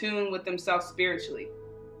very in tune with themselves spiritually,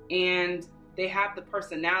 and they have the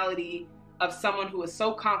personality of someone who is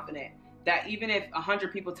so confident that even if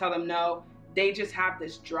 100 people tell them no, they just have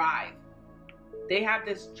this drive. They have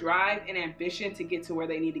this drive and ambition to get to where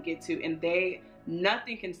they need to get to, and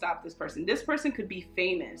nothing can stop this person. This person could be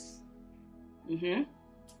famous.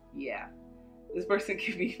 Yeah, this person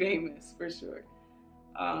could be famous for sure.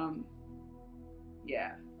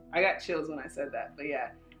 Yeah, I got chills when I said that, but yeah,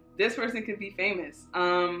 this person could be famous.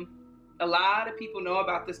 A lot of people know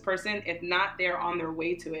about this person. If not, they're on their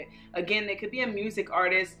way to it. Again, they could be a music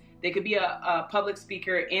artist. They could be a public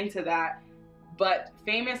speaker into that, but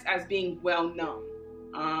famous as being well known.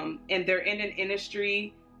 And they're in an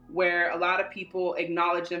industry where a lot of people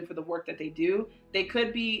acknowledge them for the work that they do. They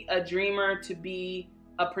could be a dreamer to be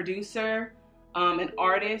a producer, an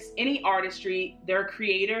artist, any artistry. They're a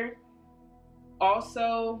creator.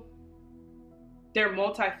 Also, they're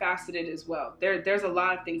multifaceted as well. There's a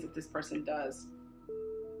lot of things that this person does.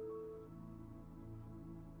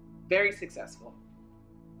 Very successful,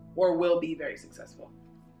 or will be very successful.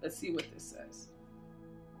 Let's see what this says.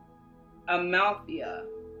 Amalthea.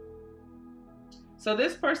 So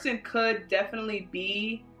this person could definitely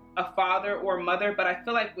be a father or mother, but I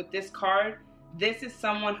feel like with this card, this is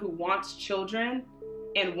someone who wants children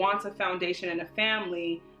and wants a foundation and a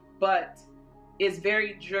family, but is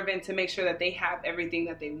very driven to make sure that they have everything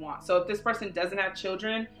that they want. So if this person doesn't have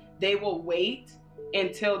children, they will wait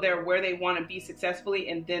until they're where they want to be successfully,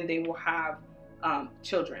 and then they will have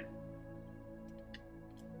children.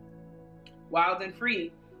 Wild and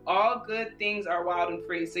free. All good things are wild and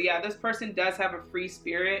free. So yeah, this person does have a free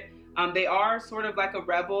spirit. They are sort of like a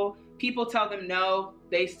rebel. People tell them no,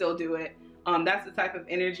 they still do it. That's the type of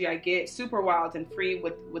energy I get. Super wild and free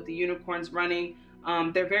with the unicorns running.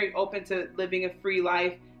 They're very open to living a free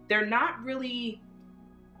life. They're not really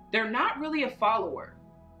a follower.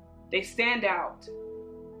 They stand out.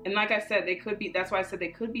 And like I said, they could be, that's why I said they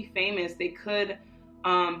could be famous. They could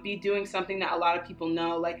be doing something that a lot of people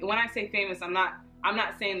know. Like when I say famous, I'm not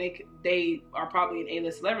saying they are probably an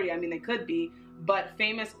A-list celebrity. I mean, they could be, but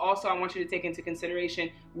famous also, I want you to take into consideration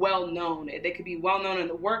well-known. They could be well-known in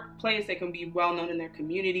the workplace. They can be well-known in their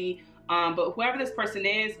community. But whoever this person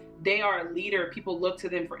is, they are a leader. People look to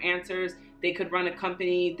them for answers. They could run a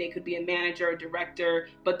company. They could be a manager, a director,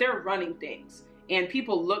 but they're running things. And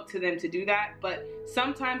people look to them to do that. But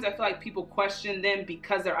sometimes I feel like people question them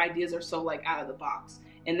because their ideas are so like out of the box.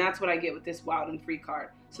 And that's what I get with this wild and free card.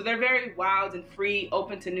 So they're very wild and free,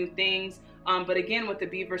 open to new things. But again, with the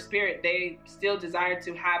beaver spirit, they still desire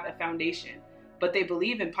to have a foundation, but they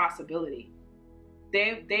believe in possibility.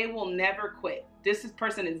 They will never quit. This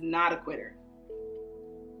person is not a quitter.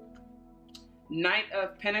 Knight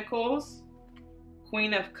of Pentacles,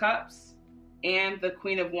 Queen of Cups, and the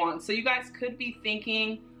Queen of Wands. So you guys could be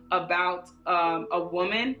thinking about a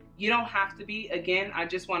woman. You don't have to be. Again, I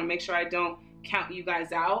just want to make sure I don't count you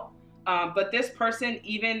guys out. But this person,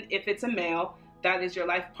 even if it's a male, that is your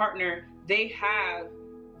life partner, they have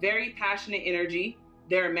very passionate energy.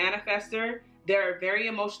 They're a manifester. They're very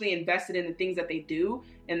emotionally invested in the things that they do,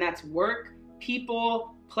 and that's work,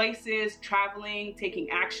 people, places, traveling, taking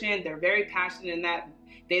action. They're very passionate in that.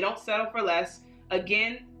 They don't settle for less.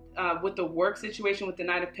 Again, with the work situation with the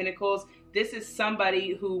Knight of Pentacles, this is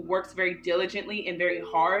somebody who works very diligently and very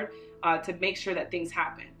hard to make sure that things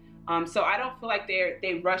happen. So I don't feel like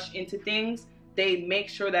they rush into things. They make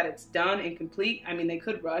sure that it's done and complete. I mean, they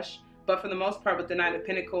could rush, but for the most part with the Knight of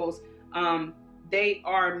Pentacles, they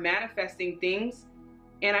are manifesting things.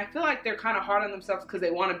 And I feel like they're kind of hard on themselves because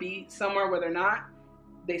they want to be somewhere where they're not.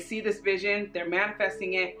 They see this vision, they're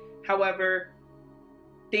manifesting it. However,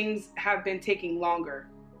 things have been taking longer.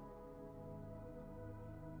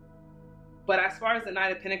 But as far as the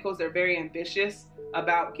Knight of Pentacles, they're very ambitious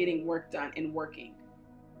about getting work done and working.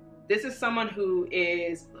 This is someone who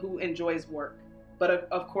enjoys work. but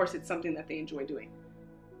of course it's something that they enjoy doing.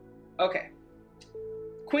 Okay.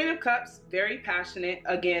 Queen of Cups, very passionate,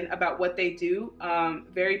 again, about what they do,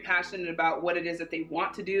 very passionate about what it is that they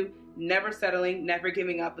want to do, never settling, never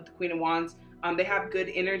giving up with the Queen of Wands. They have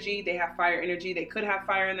good energy, they have fire energy. They could have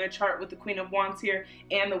fire in their chart with the Queen of Wands here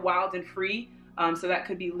and the Wild and Free. So that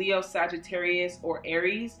could be Leo, Sagittarius, or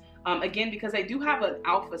Aries. Again, because they do have an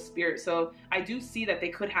alpha spirit, so I do see that they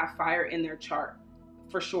could have fire in their chart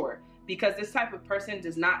for sure. Because this type of person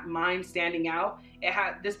does not mind standing out.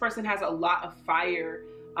 This person has a lot of fire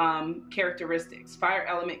characteristics, fire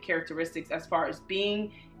element characteristics, as far as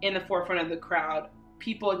being in the forefront of the crowd,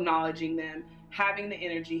 people acknowledging them, having the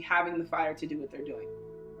energy, having the fire to do what they're doing.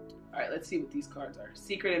 All right, let's see what these cards are.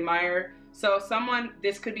 Secret admirer. So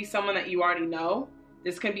this could be someone that you already know.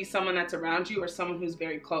 This could be someone that's around you or someone who's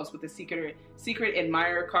very close. With the secret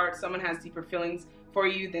admirer card, someone has deeper feelings for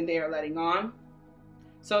you than they are letting on.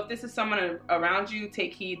 So if this is someone around you,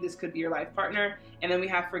 take heed. This could be your life partner. And then we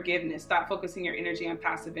have forgiveness. Stop focusing your energy on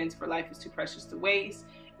past events, for life is too precious to waste.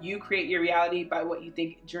 You create your reality by what you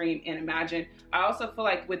think, dream, and imagine. I also feel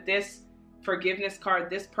like with this forgiveness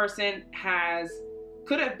card, this person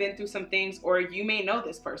could have been through some things, or you may know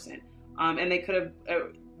this person, and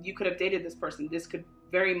you could have dated this person. This could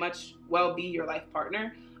very much well be your life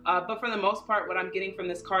partner. But for the most part, what I'm getting from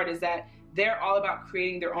this card is that they're all about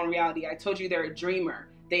creating their own reality. I told you they're a dreamer.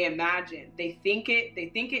 They imagine, they think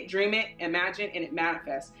it, dream it, imagine, and it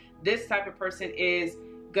manifests. This type of person is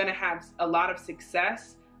gonna have a lot of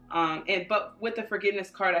success. But with the forgiveness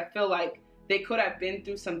card, I feel like they could have been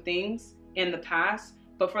through some things in the past,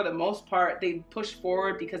 but for the most part, they push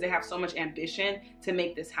forward because they have so much ambition to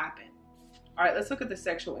make this happen. All right, let's look at the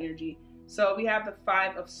sexual energy. So we have the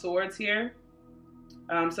 5 of Swords here.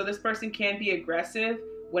 So this person can be aggressive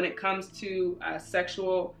when it comes to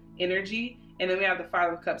sexual energy. And then we have the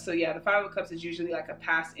 5 of Cups. So yeah, the 5 of Cups is usually like a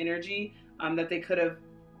past energy that they could have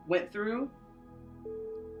went through.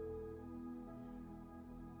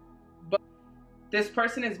 But this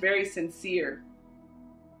person is very sincere,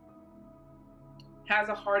 has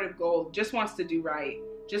a heart of gold, just wants to do right.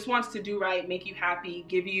 Just wants to do right, make you happy,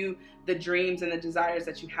 give you the dreams and the desires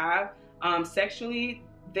that you have. Sexually,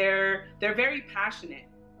 they're very passionate.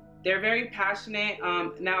 They're very passionate.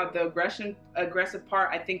 Now the aggressive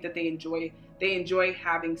part, I think that they enjoy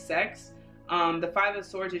having sex. The 5 of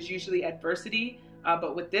Swords is usually adversity,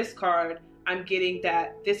 but with this card, I'm getting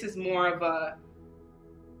that this is more of a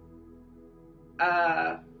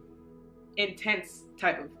intense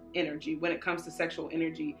type of energy when it comes to sexual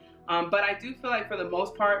energy. But I do feel like for the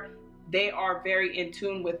most part, they are very in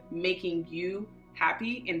tune with making you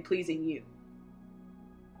happy and pleasing you,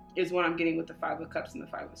 is what I'm getting with the 5 of Cups and the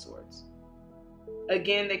 5 of Swords.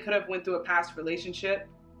 Again, they could have went through a past relationship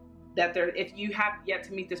that if you have yet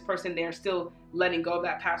to meet this person, they're still letting go of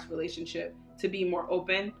that past relationship to be more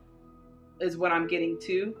open, is what I'm getting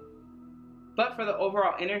too. But for the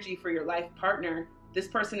overall energy for your life partner, this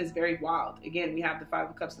person is very wild. Again, we have the 5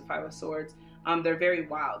 of Cups, the 5 of Swords. They're very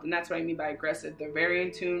wild, and that's what I mean by aggressive. They're very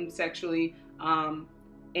in tune sexually,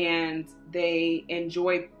 and they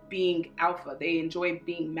enjoy being alpha. They enjoy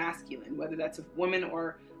being masculine, whether that's a woman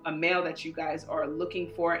or a male that you guys are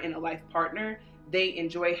looking for in a life partner. They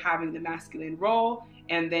enjoy having the masculine role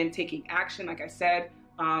and then taking action, like I said,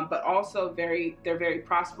 but also they're very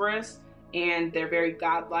prosperous, and they're very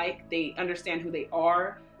godlike. They understand who they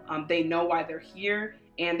are. They know why they're here,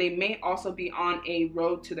 and they may also be on a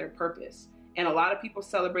road to their purpose. And a lot of people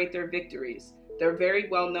celebrate their victories. They're very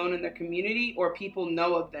well known in their community, or people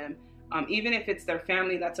know of them. Even if it's their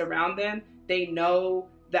family that's around them, they know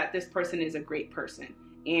that this person is a great person.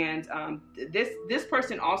 And this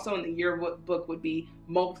person also in the yearbook would be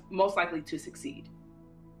most likely to succeed.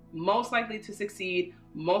 Most likely to succeed,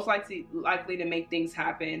 most likely to make things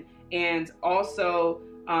happen, and also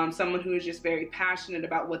someone who is just very passionate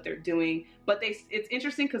about what they're doing. But it's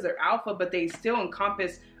interesting because they're alpha, but they still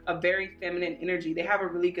encompass a very feminine energy. They have a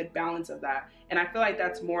really good balance of that. And I feel like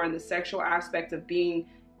that's more in the sexual aspect of being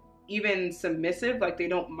even submissive. Like they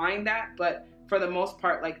don't mind that, but for the most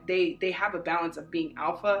part, like they have a balance of being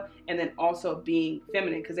alpha and then also being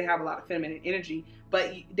feminine, because they have a lot of feminine energy.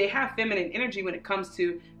 But they have feminine energy when it comes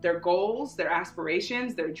to their goals, their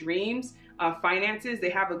aspirations, their dreams, finances. They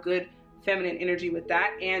have a good feminine energy with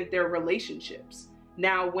that, and their relationships.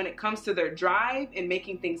 Now, when it comes to their drive and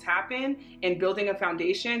making things happen and building a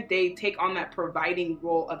foundation, they take on that providing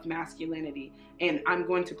role of masculinity. And I'm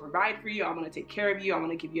going to provide for you. I'm going to take care of you. I'm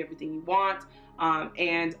going to give you everything you want.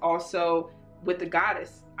 And also with the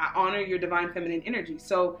goddess, I honor your divine feminine energy.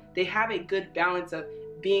 So they have a good balance of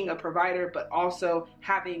being a provider, but also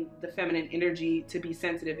having the feminine energy to be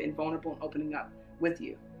sensitive and vulnerable and opening up with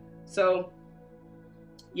you. So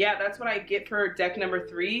yeah, that's what I get for deck number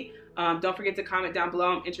 3. Don't forget to comment down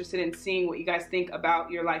below. I'm interested in seeing what you guys think about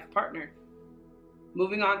your life partner.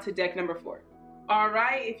 Moving on to deck number 4. All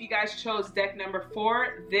right, if you guys chose deck number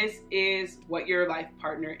 4, this is what your life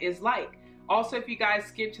partner is like. Also, if you guys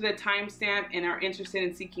skip to the timestamp and are interested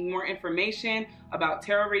in seeking more information about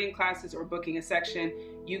tarot reading classes or booking a section,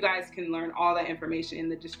 you guys can learn all that information in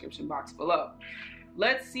the description box below.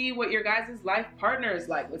 Let's see what your guys' life partner is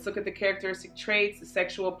like. Let's look at the characteristic traits, the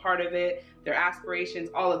sexual part of it, their aspirations,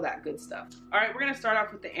 all of that good stuff. All right, we're gonna start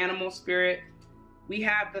off with the animal spirit. We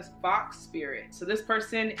have the fox spirit. So this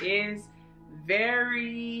person is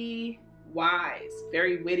very wise,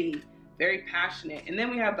 very witty, very passionate. And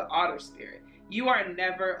then we have the otter spirit. You are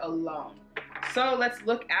never alone. So let's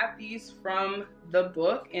look at these from the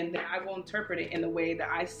book, and then I will interpret it in the way that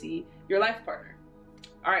I see your life partner.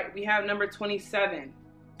 All right, we have number 27.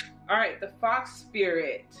 All right, the fox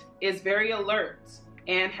spirit is very alert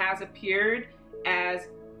and has appeared as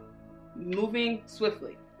moving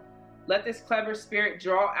swiftly. Let this clever spirit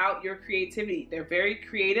draw out your creativity. They're very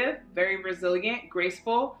creative, very resilient,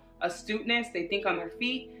 graceful, astuteness. They think on their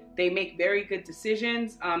feet. They make very good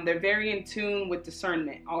decisions. They're very in tune with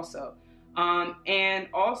discernment also. And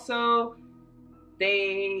also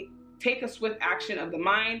they take a swift action of the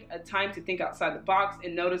mind, a time to think outside the box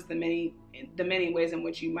and notice the many ways in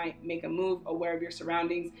which you might make a move, aware of your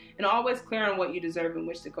surroundings, and always clear on what you deserve and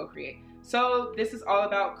wish to co-create. So this is all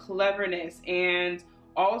about cleverness and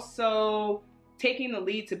also taking the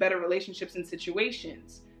lead to better relationships and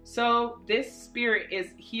situations. So this spirit is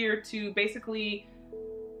here to basically,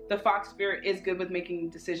 the fox spirit is good with making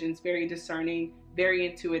decisions, very discerning, very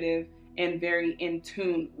intuitive, and very in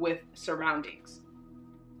tune with surroundings.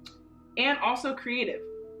 And also creative.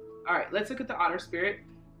 All right, let's look at the otter spirit.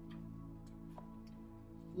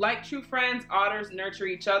 Like true friends, otters nurture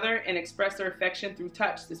each other and express their affection through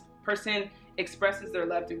touch. This person expresses their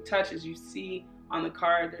love through touch. As you see on the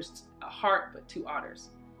card, there's a heart, but 2 otters.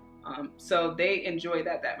 So they enjoy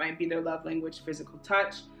that. That might be their love language, physical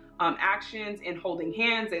touch. Actions and holding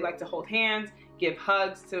hands. They like to hold hands, give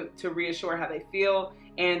hugs to reassure how they feel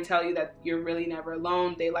and tell you that you're really never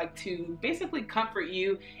alone. They like to basically comfort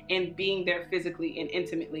you in being there physically and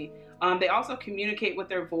intimately. They also communicate with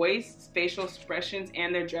their voice, facial expressions,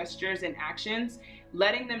 and their gestures and actions,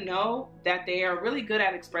 letting them know that they are really good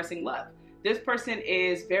at expressing love. This person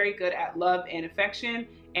is very good at love and affection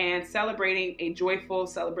and celebrating a joyful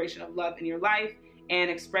celebration of love in your life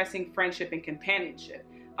and expressing friendship and companionship.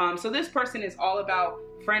 So this person is all about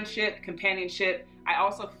friendship, companionship. I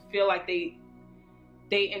also feel like they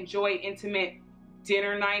enjoy intimate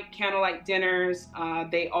dinner night, candlelight dinners.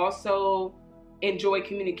 They also enjoy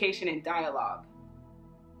communication and dialogue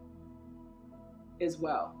as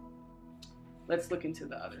well. Let's look into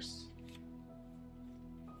the others.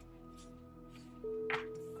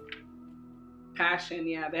 Passion,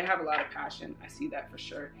 yeah, they have a lot of passion. I see that for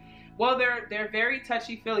sure. Well, they're very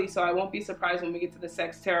touchy-feely, so I won't be surprised when we get to the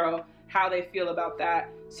sex tarot how they feel about that.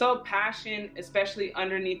 So passion, especially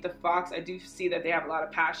underneath the fox, I do see that they have a lot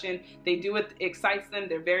of passion. They do what excites them.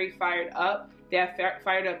 They're very fired up. They have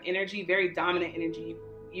fired up energy, very dominant energy.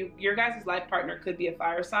 Your guys' life partner could be a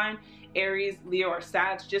fire sign, Aries, Leo, or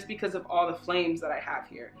Sag, just because of all the flames that I have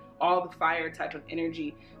here, all the fire type of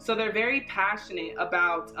energy. So they're very passionate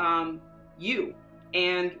about you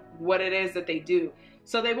and what it is that they do.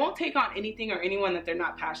 So they won't take on anything or anyone that they're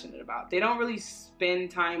not passionate about. They don't really spend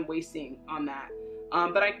time wasting on that.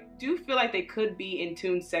 But I do feel like they could be in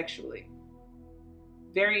tune sexually.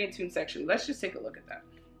 Very in tune sexually. Let's just take a look at that.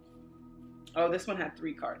 Oh, this one had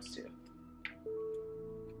 3 cards too.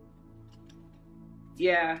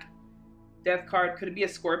 Yeah. Death card. Could it be a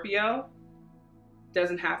Scorpio?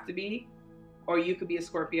 Doesn't have to be. Or you could be a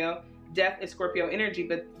Scorpio. Death is Scorpio energy,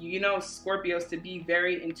 but you know Scorpios to be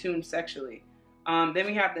very in tune sexually. Then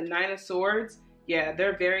we have the 9 of Swords. Yeah,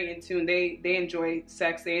 they're very in tune. They enjoy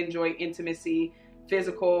sex. They enjoy intimacy,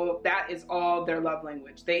 physical. That is all their love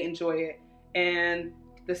language. They enjoy it. And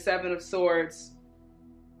the 7 of Swords,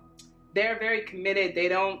 they're very committed. They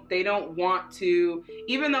don't want to,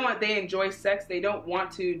 even though they enjoy sex, they don't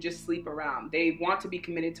want to just sleep around. They want to be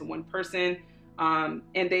committed to one person, and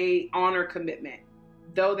they honor commitment,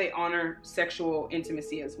 though they honor sexual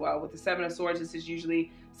intimacy as well. With the 7 of Swords, this is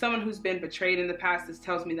usually someone who's been betrayed in the past. This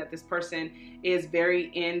tells me that this person is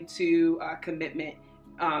very into commitment,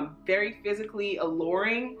 very physically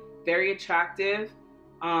alluring, very attractive.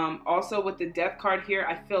 Also with the Death card here,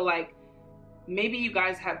 I feel like maybe you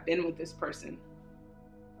guys have been with this person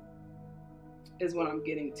is what I'm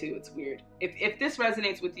getting to. It's weird. If this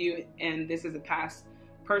resonates with you and this is a past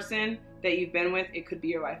person, that you've been with, it could be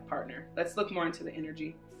your life partner. Let's look more into the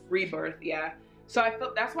energy. Rebirth, yeah. So I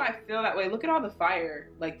feel, that's why I feel that way. Look at all the fire.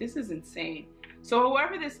 Like, this is insane. So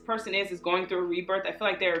whoever this person is going through a rebirth. I feel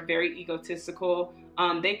like they're very egotistical.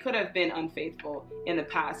 They could have been unfaithful in the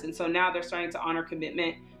past, and so now they're starting to honor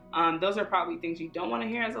commitment. Those are probably things you don't want to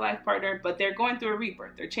hear as a life partner, but they're going through a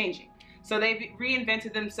rebirth. They're changing. So they've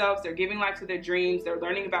reinvented themselves. They're giving life to their dreams. They're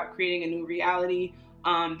learning about creating a new reality.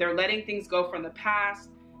 They're letting things go from the past.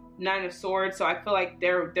 Nine of Swords. So I feel like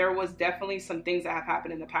there was definitely some things that have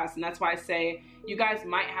happened in the past, and that's why I say you guys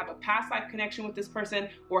might have a past life connection with this person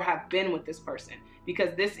or have been with this person,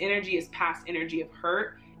 because this energy is past energy of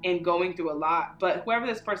hurt and going through a lot. But whoever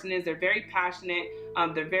this person is, they're very passionate,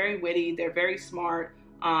 they're very witty, they're very smart,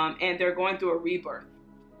 and they're going through a rebirth.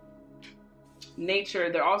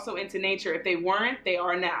 Nature, they're also into nature. If they weren't, they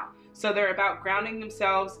are now. So they're about grounding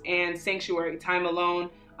themselves and sanctuary, time alone.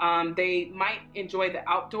 They might enjoy the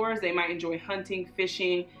outdoors. They might enjoy hunting,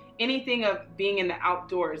 fishing, anything of being in the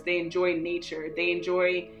outdoors. They enjoy nature. They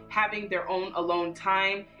enjoy having their own alone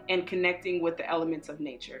time and connecting with the elements of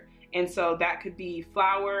nature. And so that could be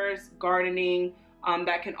flowers, gardening.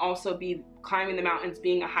 That can also be climbing the mountains,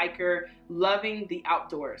 being a hiker, loving the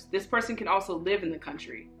outdoors. This person can also live in the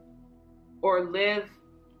country or live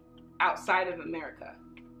outside of America,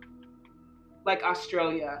 like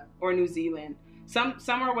Australia or New Zealand.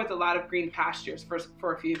 Somewhere with a lot of green pastures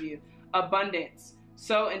for a few of you. Abundance.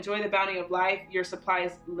 So enjoy the bounty of life. Your supply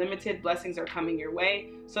is limited. Blessings are coming your way.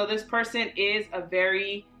 So this person is a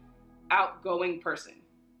very outgoing person.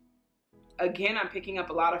 Again, I'm picking up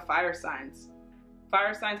a lot of fire signs.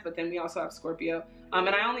 Fire signs, but then we also have Scorpio. And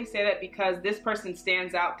I only say that because this person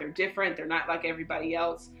stands out. They're different. They're not like everybody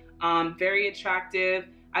else. Very attractive.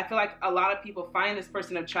 I feel like a lot of people find this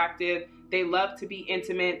person attractive. They love to be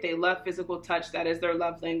intimate. They love physical touch. That is their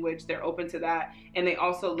love language. They're open to that. And they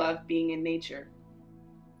also love being in nature.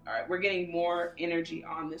 All right, we're getting more energy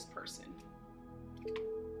on this person.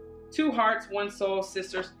 2 hearts, 1 soul,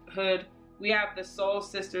 sisterhood. We have the Soul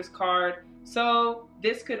Sisters card. So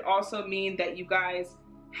this could also mean that you guys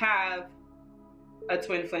have a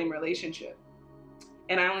twin flame relationship.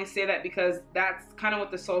 And I only say that because that's kind of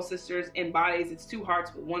what the Soul Sisters embodies. It's 2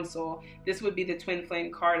 hearts with 1 soul. This would be the twin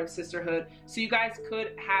flame card of sisterhood. So you guys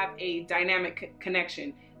could have a dynamic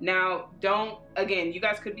connection. Now, again, you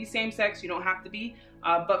guys could be same sex. You don't have to be.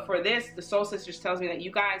 But for this, the Soul Sisters tells me that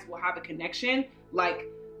you guys will have a connection, like,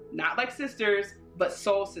 not like sisters, but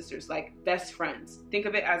soul sisters, like best friends. Think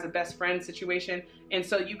of it as a best friend situation. And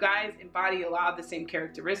so you guys embody a lot of the same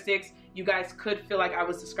characteristics. You guys could feel like I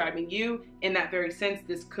was describing you in that very sense.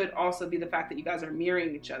 This could also be the fact that you guys are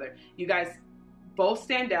mirroring each other. You guys both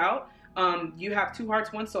stand out. You have 2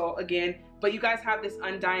 hearts, 1 soul again, but you guys have this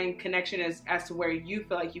undying connection as to where you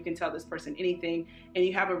feel like you can tell this person anything, and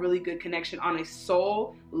you have a really good connection on a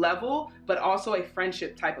soul level, but also a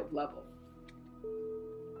friendship type of level.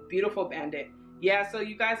 Beautiful Bandit. Yeah, so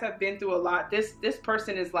you guys have been through a lot. This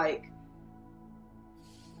person is like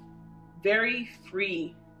very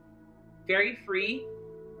free,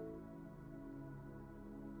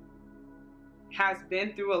 has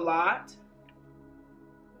been through a lot,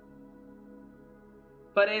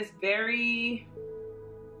 but is very,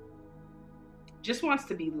 just wants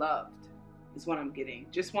to be loved is what I'm getting.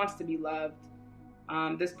 Just wants to be loved.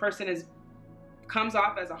 This person comes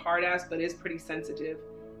off as a hard ass, but is pretty sensitive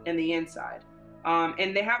in the inside.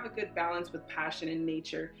 And they have a good balance with passion and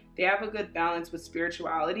nature. They have a good balance with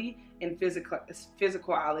spirituality and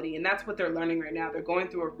physicality, and that's what they're learning right now. They're going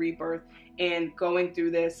through a rebirth and going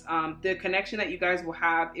through this. The connection that you guys will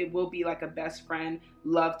have, it will be like a best friend,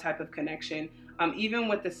 love type of connection. Even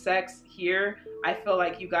with the sex here, I feel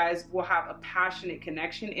like you guys will have a passionate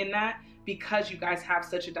connection in that because you guys have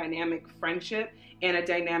such a dynamic friendship and a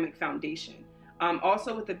dynamic foundation.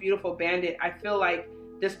 Also with the Beautiful Bandit, I feel like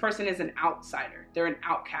this person is an outsider. They're an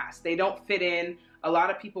outcast. They don't fit in. A lot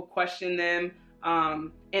of people question them.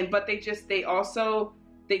 But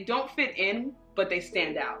they don't fit in, but they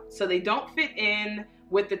stand out. So they don't fit in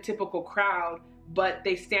with the typical crowd, but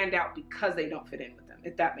they stand out because they don't fit in with them,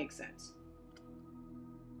 if that makes sense.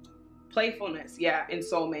 Playfulness, yeah, and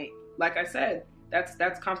soulmate. Like I said,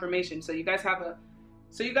 that's confirmation. So you guys have a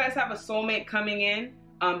soulmate coming in.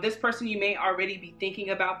 This person, you may already be thinking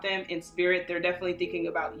about them in spirit. They're definitely thinking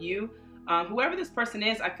about you. Whoever this person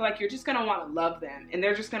is, I feel like you're just going to want to love them, and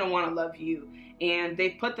they're just going to want to love you. And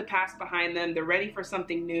they've put the past behind them. They're ready for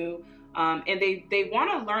something new. And they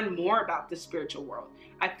want to learn more about the spiritual world.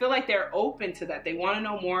 I feel like they're open to that. They want to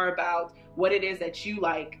know more about what it is that you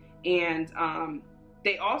like. And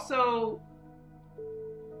they also,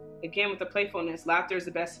 again, with the playfulness, laughter is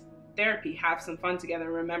the best therapy, have some fun together,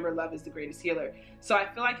 and remember, love is the greatest healer. So I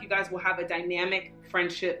feel like you guys will have a dynamic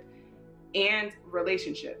friendship and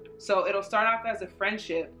relationship. So it'll start off as a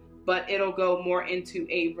friendship, but it'll go more into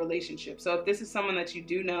a relationship. So if this is someone that you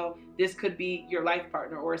do know, this could be your life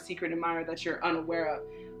partner or a secret admirer that you're unaware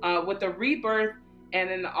of. With the rebirth and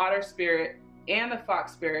then the otter spirit and the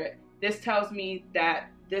fox spirit, this tells me that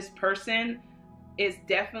this person is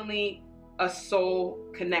definitely a soul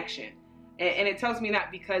connection. And it tells me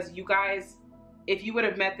that because you guys, if you would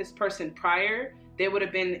have met this person prior, they would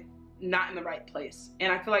have been not in the right place.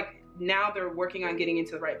 And I feel like now they're working on getting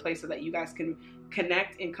into the right place so that you guys can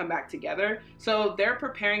connect and come back together. So they're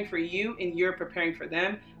preparing for you and you're preparing for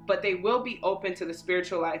them, but they will be open to the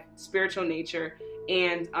spiritual life, spiritual nature,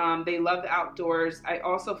 and they love the outdoors. I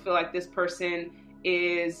also feel like this person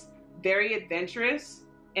is very adventurous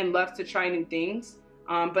and loves to try new things.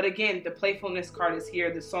 But again, the playfulness card is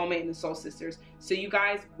here, the soulmate and the soul sisters. So you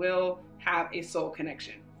guys will have a soul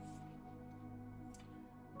connection.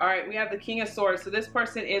 All right, we have the King of Swords. So this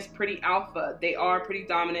person is pretty alpha. They are pretty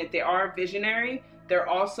dominant. They are visionary. They're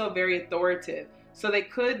also very authoritative. So they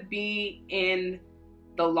could be in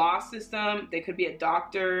the law system. They could be a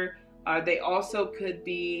doctor. They also could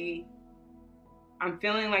be, I'm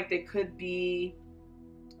feeling like they could be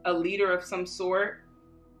a leader of some sort.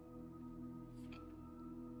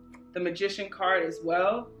 The Magician card as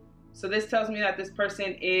well. So this tells me that this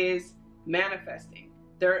person is manifesting.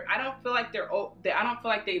 I don't feel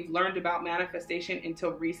like they've learned about manifestation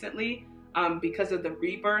until recently because of the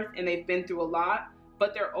rebirth, and they've been through a lot,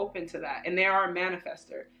 but they're open to that, and they are a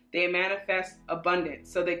manifester. They manifest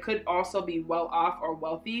abundance. So they could also be well off or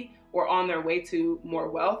wealthy or on their way to more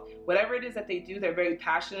wealth. Whatever it is that they do, they're very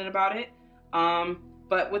passionate about it.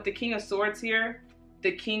 But with the King of Swords here,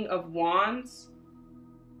 the King of Wands,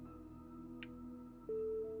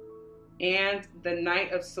 and the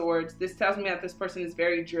Knight of Swords, this tells me that this person is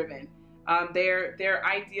very driven. They're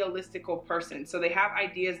idealistical person. So they have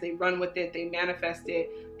ideas, they run with it, they manifest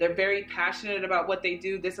it. They're very passionate about what they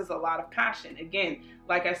do. This is a lot of passion. Again,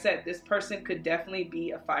 like I said, this person could definitely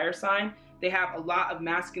be a fire sign. They have a lot of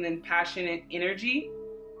masculine, passionate energy.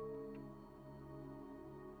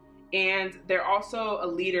 And they're also a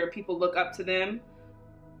leader. People look up to them.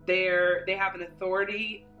 They have an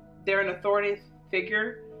authority. They're an authoritative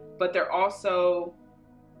figure, but they're also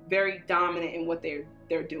very dominant in what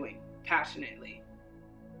they're doing passionately.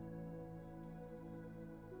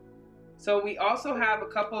 So we also have a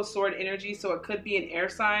couple of sword energy, so it could be an air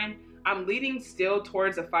sign. I'm leading still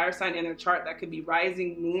towards a fire sign in their chart. That could be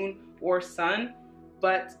rising moon or sun,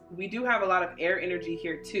 but we do have a lot of air energy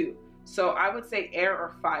here too. So I would say air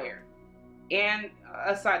or fire. And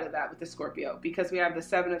aside of that with the Scorpio, because we have the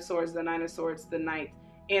Seven of Swords, the Nine of Swords, the Knight,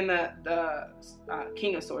 and the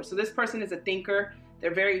King of Swords. So this person is a thinker.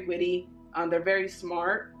 They're very witty. They're very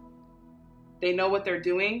smart. They know what they're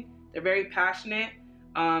doing. They're very passionate.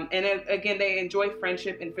 And again, they enjoy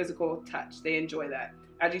friendship and physical touch. They enjoy that.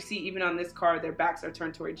 As you see, even on this card, their backs are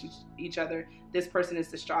turned towards each other. This person is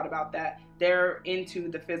distraught about that. They're into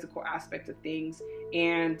the physical aspect of things.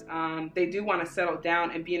 And they do want to settle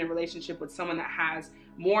down and be in a relationship with someone that has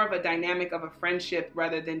more of a dynamic of a friendship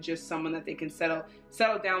rather than just someone that they can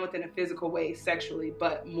settle down with in a physical way sexually,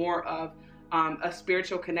 but more of a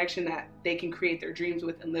spiritual connection that they can create their dreams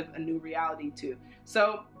with and live a new reality to.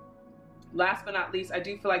 So last but not least, I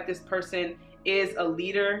do feel like this person is a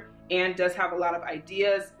leader and does have a lot of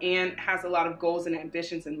ideas and has a lot of goals and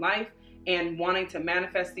ambitions in life and wanting to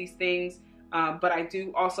manifest these things. But I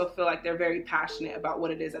do also feel like they're very passionate about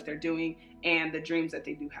what it is that they're doing and the dreams that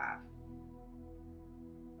they do have.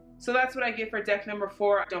 So that's what I get for deck number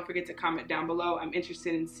 4. Don't forget to comment down below. I'm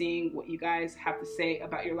interested in seeing what you guys have to say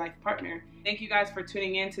about your life partner. Thank you guys for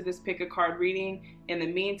tuning in to this pick a card reading. In the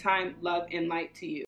meantime, love and light to you.